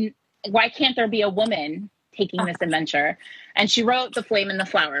 why can't there be a woman taking this adventure? And she wrote The Flame and the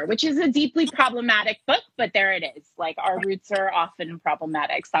Flower, which is a deeply problematic book, but there it is. Like, our roots are often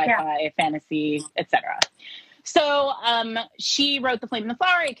problematic, sci-fi, fantasy, etc. So she wrote The Flame and the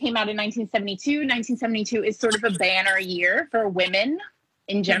Flower. It came out in 1972. 1972 is sort of a banner year for women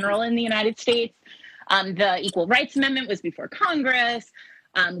in general in the United States. The Equal Rights Amendment was before Congress.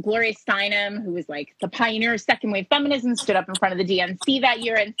 Gloria Steinem, who was like the pioneer of second wave feminism, stood up in front of the DNC that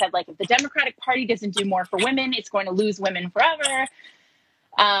year and said, like, if the Democratic Party doesn't do more for women, it's going to lose women forever.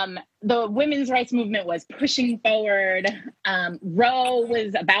 The women's rights movement was pushing forward. Roe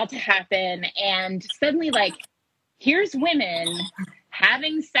was about to happen. And suddenly, like, here's women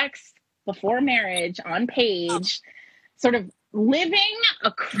having sex before marriage on page, sort of living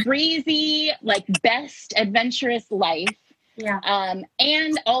a crazy, like, best adventurous life. Yeah.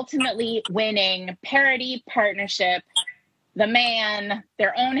 And ultimately winning parity, partnership, the man,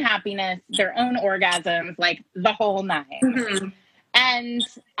 their own happiness, their own orgasms, like the whole nine. Mm-hmm. And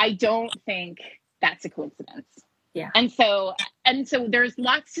I don't think that's a coincidence. Yeah. And so there's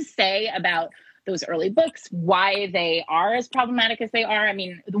lots to say about those early books, why they are as problematic as they are. I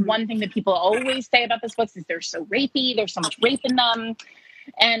mean, the one thing that people always say about those books is they're so rapey, there's so much rape in them.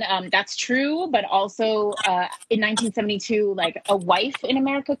 And that's true, but also in 1972, like, a wife in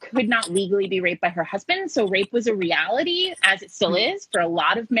America could not legally be raped by her husband. So rape was a reality, as it still is for a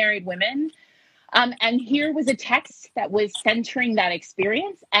lot of married women. And here was a text that was centering that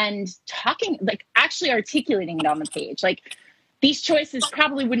experience and talking, like, actually articulating it on the page. Like, these choices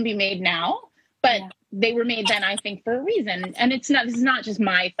probably wouldn't be made now, but they were made then, I think, for a reason. And this is not just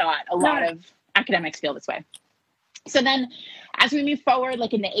my thought. A lot of academics feel this way. So then as we move forward,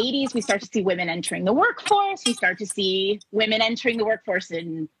 like in the 80s, we start to see women entering the workforce. We start to see women entering the workforce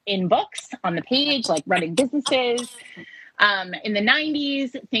in books on the page, like running businesses. In the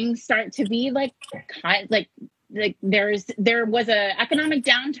 90s, things start to be like there was a economic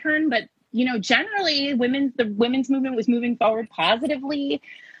downturn, but, you know, generally the women's movement was moving forward positively.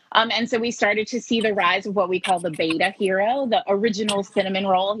 And so we started to see the rise of what we call the beta hero. The original cinnamon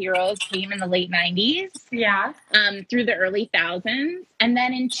roll heroes came in the late 90s. Yeah. Through the early thousands. And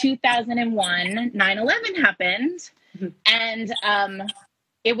then in 2001, 9/11 happened. Mm-hmm. And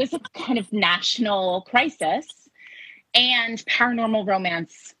it was a kind of national crisis. And paranormal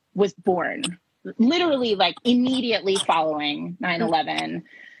romance was born. Literally, like, immediately following 9/11.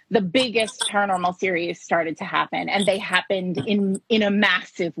 The biggest paranormal series started to happen, and they happened in a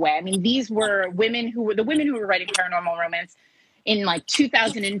massive way. I mean, these were women who were writing paranormal romance in like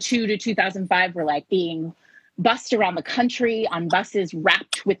 2002 to 2005 were like being bussed around the country on buses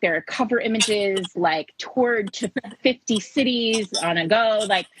wrapped with their cover images, like toured to 50 cities on a go,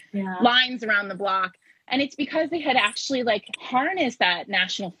 like lines around the block. And it's because they had actually like harnessed that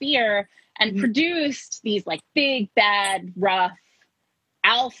national fear and produced these like big, bad, rough,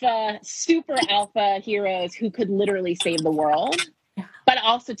 super alpha heroes who could literally save the world, but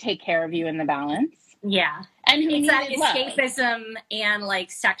also take care of you in the balance. Yeah. And who it's that needed love. escapism and like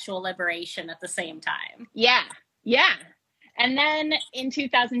sexual liberation at the same time. Yeah. Yeah. And then in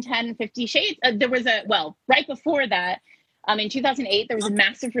 2010, 50 Shades, there was right before that, in 2008, there was a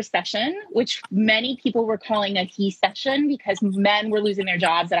massive recession, which many people were calling a he-cession because men were losing their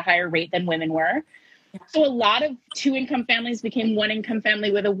jobs at a higher rate than women were. So a lot of two-income families became one-income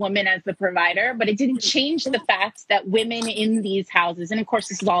family with a woman as the provider, but it didn't change the fact that women in these houses, and of course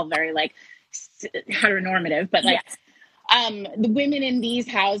this is all very like heteronormative, but like the women in these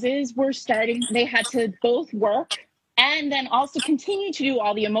houses were they had to both work and then also continue to do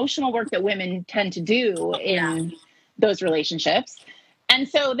all the emotional work that women tend to do in those relationships. And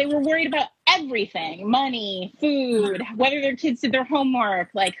so they were worried about everything: money, food, whether their kids did their homework,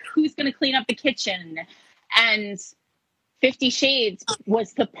 like who's going to clean up the kitchen. And 50 Shades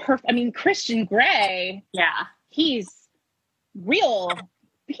was the perfect, I mean, Christian Grey, he's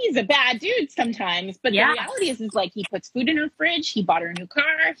a bad dude sometimes, but the reality is like he puts food in her fridge, he bought her a new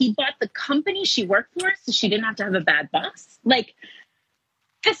car, he bought the company she worked for so she didn't have to have a bad boss. Like,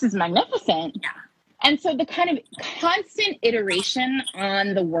 this is magnificent. Yeah. And so the kind of constant iteration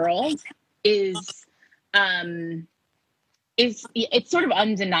on the world is it's sort of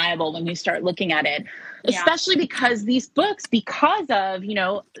undeniable when you start looking at it, especially because these books, because of, you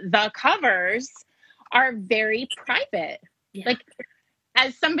know, the covers are very private. Like,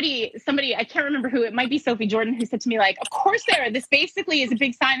 as somebody, I can't remember who, it might be Sophie Jordan, who said to me, like, of course they are. This basically is a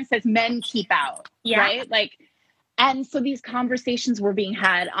big sign that says men keep out, right? Like, and so these conversations were being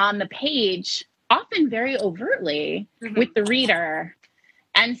had on the page, often very overtly with the reader.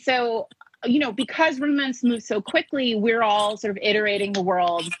 And so, you know, because romance moves so quickly, we're all sort of iterating the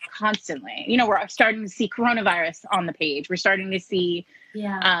world constantly. You know, we're starting to see coronavirus on the page. We're starting to see,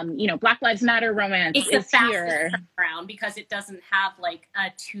 you know, Black Lives Matter romance is the here. Around because it doesn't have like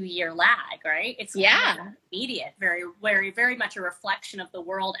a 2-year lag, right? It's immediate, very, very, very much a reflection of the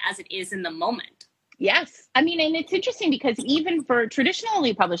world as it is in the moment. Yes. I mean, and it's interesting because even for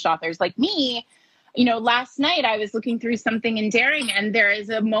traditionally published authors like me, you know, last night I was looking through something in Daring, and there is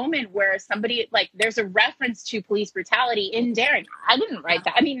a moment where somebody, like, there's a reference to police brutality in Daring. I didn't write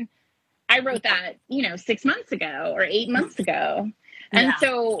that. I mean, I wrote that, you know, 6 months ago or 8 months ago. And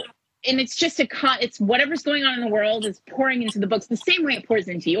so, and it's just it's whatever's going on in the world is pouring into the books the same way it pours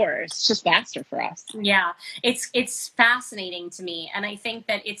into yours. It's just faster for us. Yeah, it's fascinating to me. And I think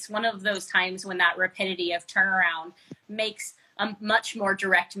that it's one of those times when that rapidity of turnaround makes a much more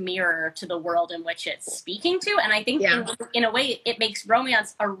direct mirror to the world in which it's speaking to. And I think in a way, it makes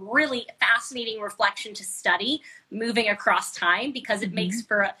romance a really fascinating reflection to study moving across time, because it makes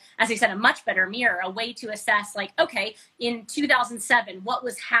for, as I said, a much better mirror, a way to assess, like, okay, in 2007, what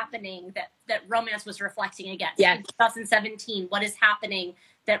was happening that romance was reflecting against? Yes. In 2017, what is happening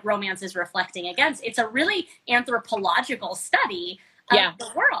that romance is reflecting against? It's a really anthropological study of the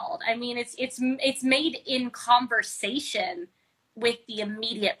world. I mean, it's made in conversation with the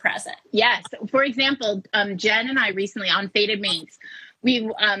immediate present. Yes. For example, Jen and I recently on Fated Mates, we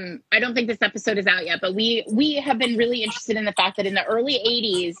I don't think this episode is out yet, but we have been really interested in the fact that in the early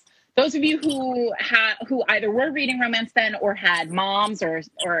 80s, those of you who either were reading romance then or had moms or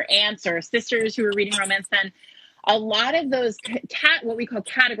aunts or sisters who were reading romance then, a lot of those what we call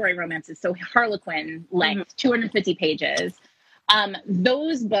category romances, so Harlequin length, 250 pages,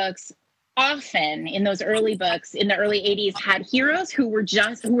 those books often in those early books in the early 80s had heroes who were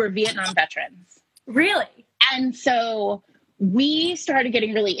Vietnam veterans. Really? And so we started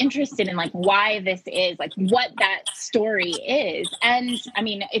getting really interested in, like, why this is, like, what that story is. And I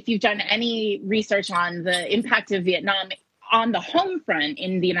mean, if you've done any research on the impact of Vietnam on the home front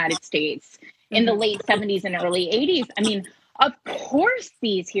in the United States in the late 70s and early 80s, I mean, of course,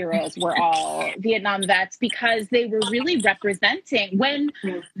 these heroes were all Vietnam vets, because they were really representing, when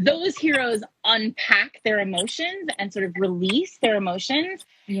those heroes unpack their emotions and sort of release their emotions,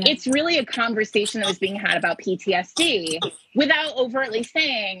 it's really a conversation that was being had about PTSD without overtly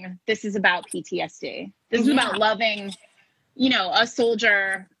saying, this is about PTSD. This is about loving, you know, a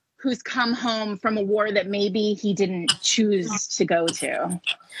soldier who's come home from a war that maybe he didn't choose to go to.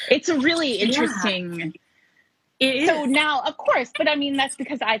 It's a really interesting... So now, of course, but I mean, that's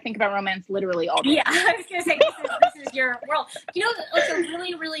because I think about romance literally all day. Yeah, I was going to say, this is your world. You know, it's a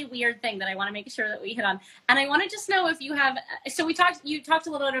really, really weird thing that I want to make sure that we hit on. And I want to just know if you have, so you talked a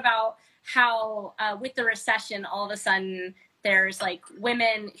little bit about how with the recession, all of a sudden, there's like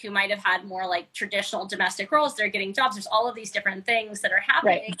women who might have had more like traditional domestic roles, they're getting jobs. There's all of these different things that are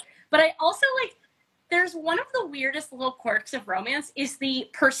happening. Right. But I also there's one of the weirdest little quirks of romance is the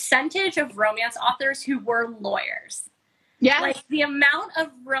percentage of romance authors who were lawyers. Yeah. Like the amount of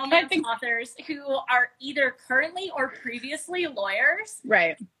romance authors who are either currently or previously lawyers.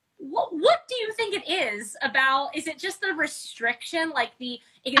 Right. What do you think it is about? Is it just the restriction, like the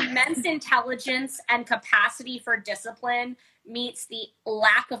immense intelligence and capacity for discipline meets the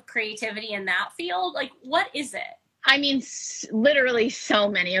lack of creativity in that field? Like, what is it? I mean, literally so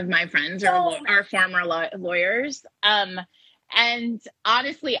many of my friends are former lawyers. And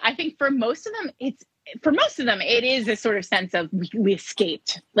honestly, I think for most of them, it is a sort of sense of we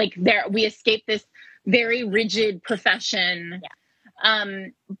escaped. Like we escaped this very rigid profession.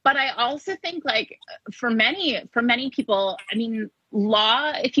 But I also think like for many people, I mean,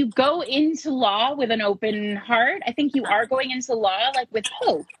 law, if you go into law with an open heart, I think you are going into law like with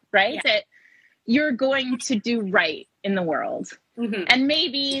hope, right? Yeah. That you're going to do right in the world. Mm-hmm. And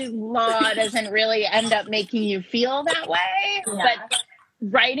maybe law doesn't really end up making you feel that way, but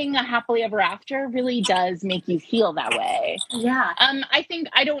writing a happily ever after really does make you feel that way. Yeah. I think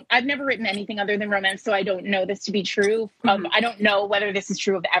I've never written anything other than romance, so I don't know this to be true. I don't know whether this is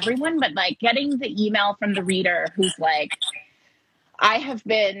true of everyone, but like getting the email from the reader who's like, I have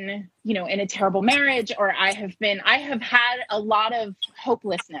been, you know, in a terrible marriage, or I have had a lot of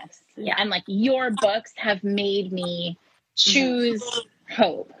hopelessness. Yeah. And like your books have made me choose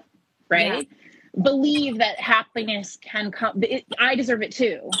hope, right? Yeah. Believe that happiness can come. I deserve it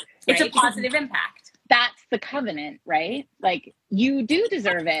too. It's right? a positive impact. That's the covenant, right? Like you do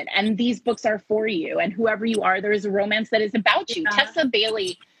deserve it. And these books are for you. And whoever you are, there is a romance that is about you. Tessa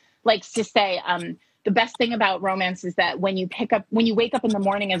Bailey likes to say, the best thing about romance is that when you wake up in the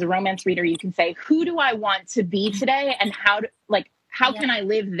morning as a romance reader, you can say, who do I want to be today? And how can I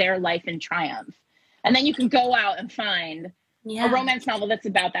live their life in triumph? And then you can go out and find a romance novel that's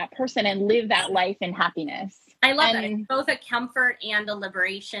about that person and live that life in happiness. I love it. It's both a comfort and a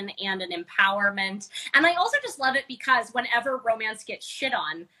liberation and an empowerment. And I also just love it because whenever romance gets shit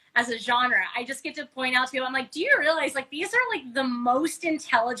on as a genre, I just get to point out to people, I'm like, do you realize like these are like the most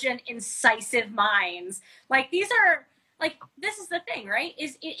intelligent, incisive minds? Like these are like, this is the thing, right?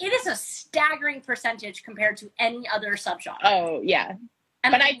 It is a staggering percentage compared to any other subgenre. Oh yeah.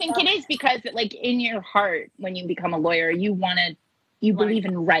 But I think it is because like in your heart, when you become a lawyer, you believe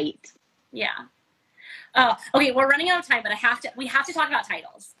in right. Yeah. Oh, okay. We're running out of time, but we have to talk about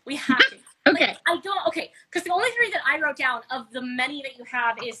titles. We have to. Okay. Because the only three that I wrote down of the many that you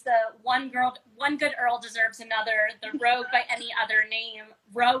have is the One Good Earl Deserves Another, The Rogue by Any Other Name,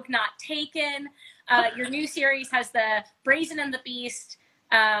 Rogue Not Taken. Your new series has the Brazen and the Beast,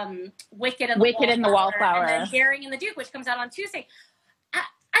 Wicked and the Wallflower, and then Daring and the Duke, which comes out on Tuesday.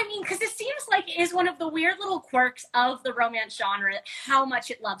 I mean, because it seems like it is one of the weird little quirks of the romance genre, how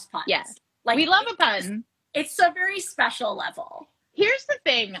much it loves puns. Yes. Like, we love a pun. It's a very special level. Here's the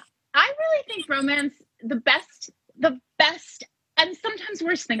thing. I really think romance, the best and sometimes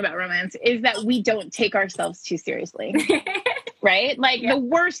worst thing about romance is that we don't take ourselves too seriously. Right? Like the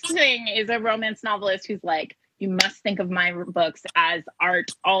worst thing is a romance novelist who's like, you must think of my books as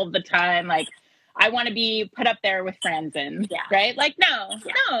art all the time. Like, I want to be put up there with Franzen, right? Like, no,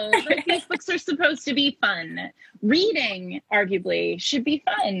 like, these books are supposed to be fun. Reading, arguably, should be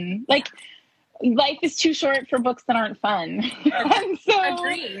fun. Like, life is too short for books that aren't fun.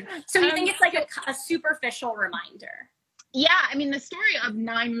 Agreed. So you think it's like a superficial reminder? Yeah, I mean, the story of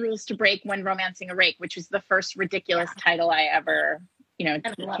 9 Rules to Break When Romancing a Rake, which was the first ridiculous title I ever,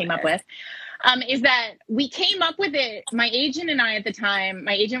 came up with, is that we came up with it. My agent and I at the time,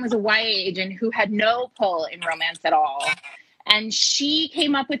 my agent was a YA agent who had no pull in romance at all. And she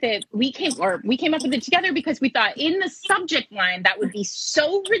came up with it. We came up with it together because we thought in the subject line, that would be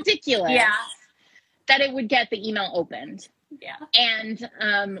so ridiculous that it would get the email opened. Yeah. And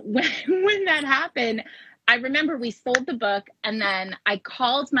when that happened, I remember we sold the book and then I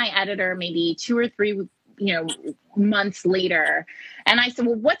called my editor maybe 2 or 3 months later. And I said,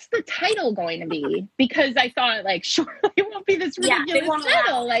 well, what's the title going to be? Because I thought like, surely it won't be this ridiculous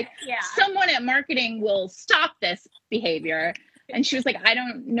title. Like someone at marketing will stop this behavior. And she was like, I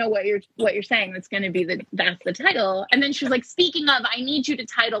don't know what you're saying. That's going to be that's the title. And then she was like, speaking of, I need you to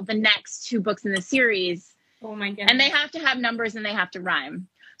title the next 2 books in the series. Oh my goodness. And they have to have numbers and they have to rhyme.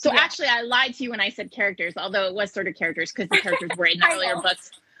 So actually I lied to you when I said characters, although it was sort of characters because the characters were in the earlier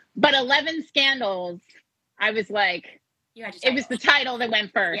books. But 11 Scandals, I was like, it was the title that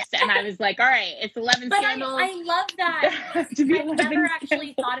went first. Yeah. And I was like, all right, it's 11 Scandals. I love that. I've never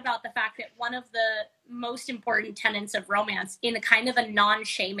actually thought about the fact that one of the most important tenets of romance in a kind of a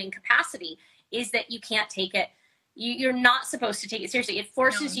non-shaming capacity is that you can't take it. You're not supposed to take it seriously. It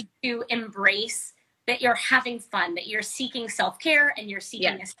forces you to embrace that you're having fun, that you're seeking self-care and you're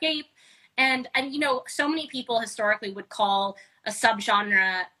seeking escape. And so many people historically would call a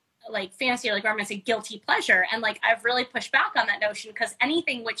subgenre like fantasy or like romance a guilty pleasure. And like, I've really pushed back on that notion because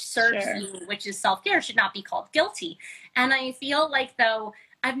anything which serves you, which is self-care, should not be called guilty. And I feel like though,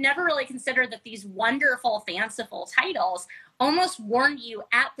 I've never really considered that these wonderful, fanciful titles almost warn you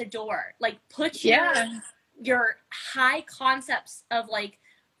at the door, like put your high concepts of like,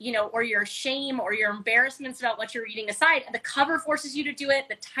 or your shame or your embarrassments about what you're reading aside. The cover forces you to do it.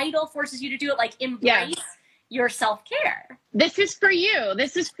 The title forces you to do it. Like embrace your self-care. This is for you.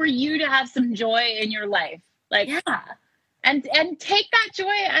 This is for you to have some joy in your life. Like, and take that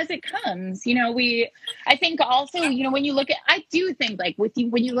joy as it comes. I think also, when you look at, I do think like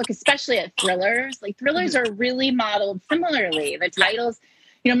when you look especially at thrillers, like thrillers are really modeled similarly. The titles,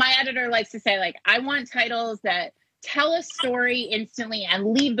 my editor likes to say, like, I want titles that tell a story instantly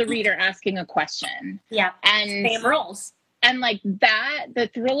and leave the reader asking a question. Yeah. And same rules. And like that, the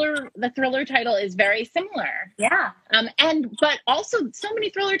thriller title is very similar. Yeah. But also so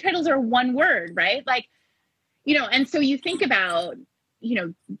many thriller titles are one word, right? Like, and so you think about,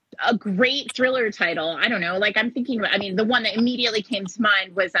 a great thriller title. I don't know, like I'm thinking about, the one that immediately came to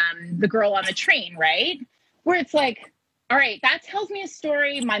mind was The Girl on the Train, right? Where it's like, all right, that tells me a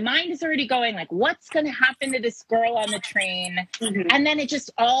story. My mind is already going like, what's going to happen to this girl on the train? Mm-hmm. And then it just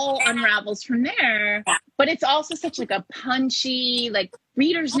all unravels from there. But it's also such like a punchy, like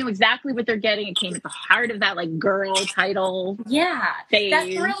readers know exactly what they're getting. It came at the heart of that like girl title. Yeah. Phase.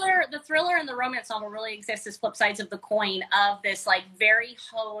 The thriller and the romance novel really exist as flip sides of the coin of this like very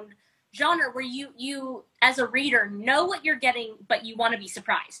honed genre where you as a reader know what you're getting, but you want to be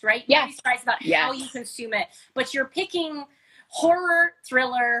surprised, right? You want to be surprised about how you consume it, but you're picking horror,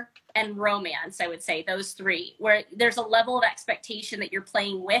 thriller, and romance. I would say those three, where there's a level of expectation that you're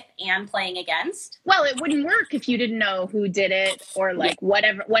playing with and playing against. Well, it wouldn't work if you didn't know who did it or like what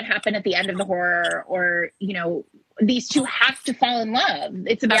happened at the end of the horror, or these two have to fall in love.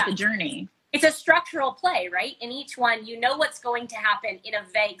 It's about the journey. It's a structural play, right? In each one, you know what's going to happen in a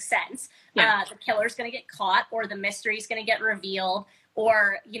vague sense. Yeah. The killer's going to get caught, or the mystery's going to get revealed,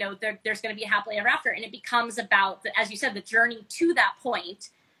 or, there's going to be a happily ever after. And it becomes about, as you said, the journey to that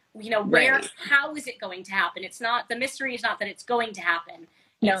point, how is it going to happen? It's not, the mystery is not that it's going to happen.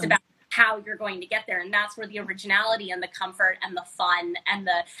 No. It's about how you're going to get there. And that's where the originality and the comfort and the fun and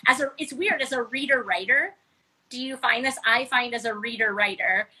it's weird as a reader-writer. Do you find this? I find as a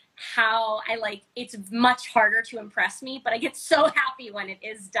reader-writer, how it's much harder to impress me, but I get so happy when it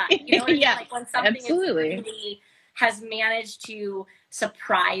is done. You know what I mean? Like when something really has managed to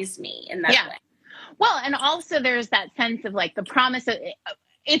surprise me in that way. Well, and also there's that sense of like the promise of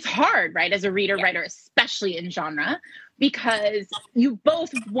it's hard, right? As a reader-writer, especially in genre, because you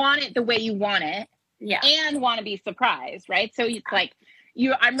both want it the way you want it and want to be surprised, right? So it's like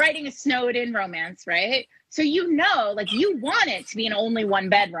I'm writing a snowed-in romance, right? So you want it to be an only one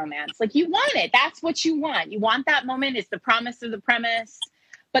bed romance. Like you want it. That's what you want. You want that moment. It's the promise of the premise.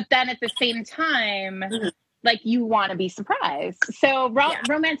 But then at the same time, like you want to be surprised. So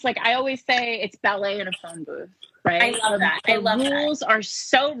romance, like I always say, it's ballet in a phone booth, right? I love that. I love that. The rules are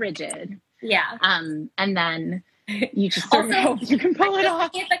so rigid. Yeah. And then you just sort of hope you can pull it off. I'm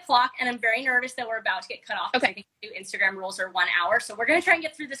looking at the clock, and I'm very nervous that we're about to get cut off. Okay. I think the new Instagram rules are 1 hour, so we're going to try and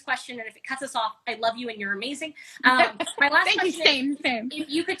get through this question. And if it cuts us off, I love you and you're amazing. My last Thank question you, same. If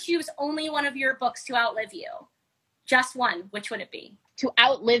you could choose only one of your books to outlive you, just one, which would it be? To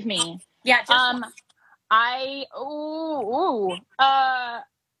outlive me? Yeah, just one.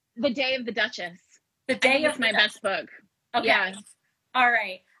 The Day of the Duchess. The Day of the my Duchess. Best book. Okay. Yeah. All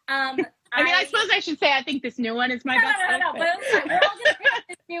right. I suppose I should say I think this new one is my best book. No. But we're all going to pick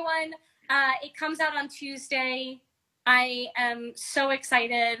this new one. It comes out on Tuesday. I am so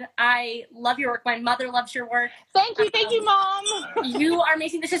excited. I love your work. My mother loves your work. Thank you, Mom. You are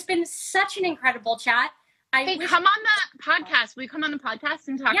amazing. This has been such an incredible chat. Come on the podcast. Will you come on the podcast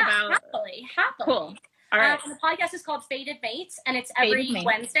and talk about? Happily. Cool. All right. The podcast is called Fated Mates, and it's every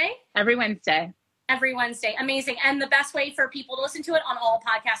Wednesday. Every Wednesday. Amazing. And the best way for people to listen to it on all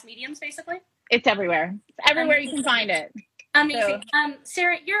podcast mediums, basically? It's everywhere. It's everywhere you can find it. Amazing. So.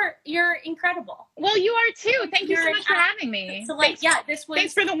 Sarah, you're incredible. Well, you are too. Thank you so much for having me. So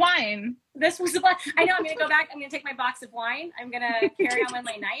thanks for the wine. This was the wine. I know I'm going to go back. I'm going to take my box of wine. I'm going to carry on with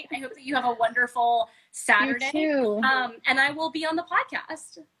my night. I hope that you have a wonderful Saturday. You too. And I will be on the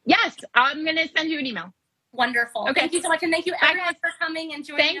podcast. Yes. I'm going to send you an email. Wonderful. Okay. Thank you so much. And thank you everyone for coming and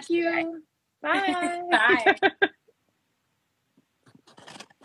joining us today. Thank you. Bye. Bye.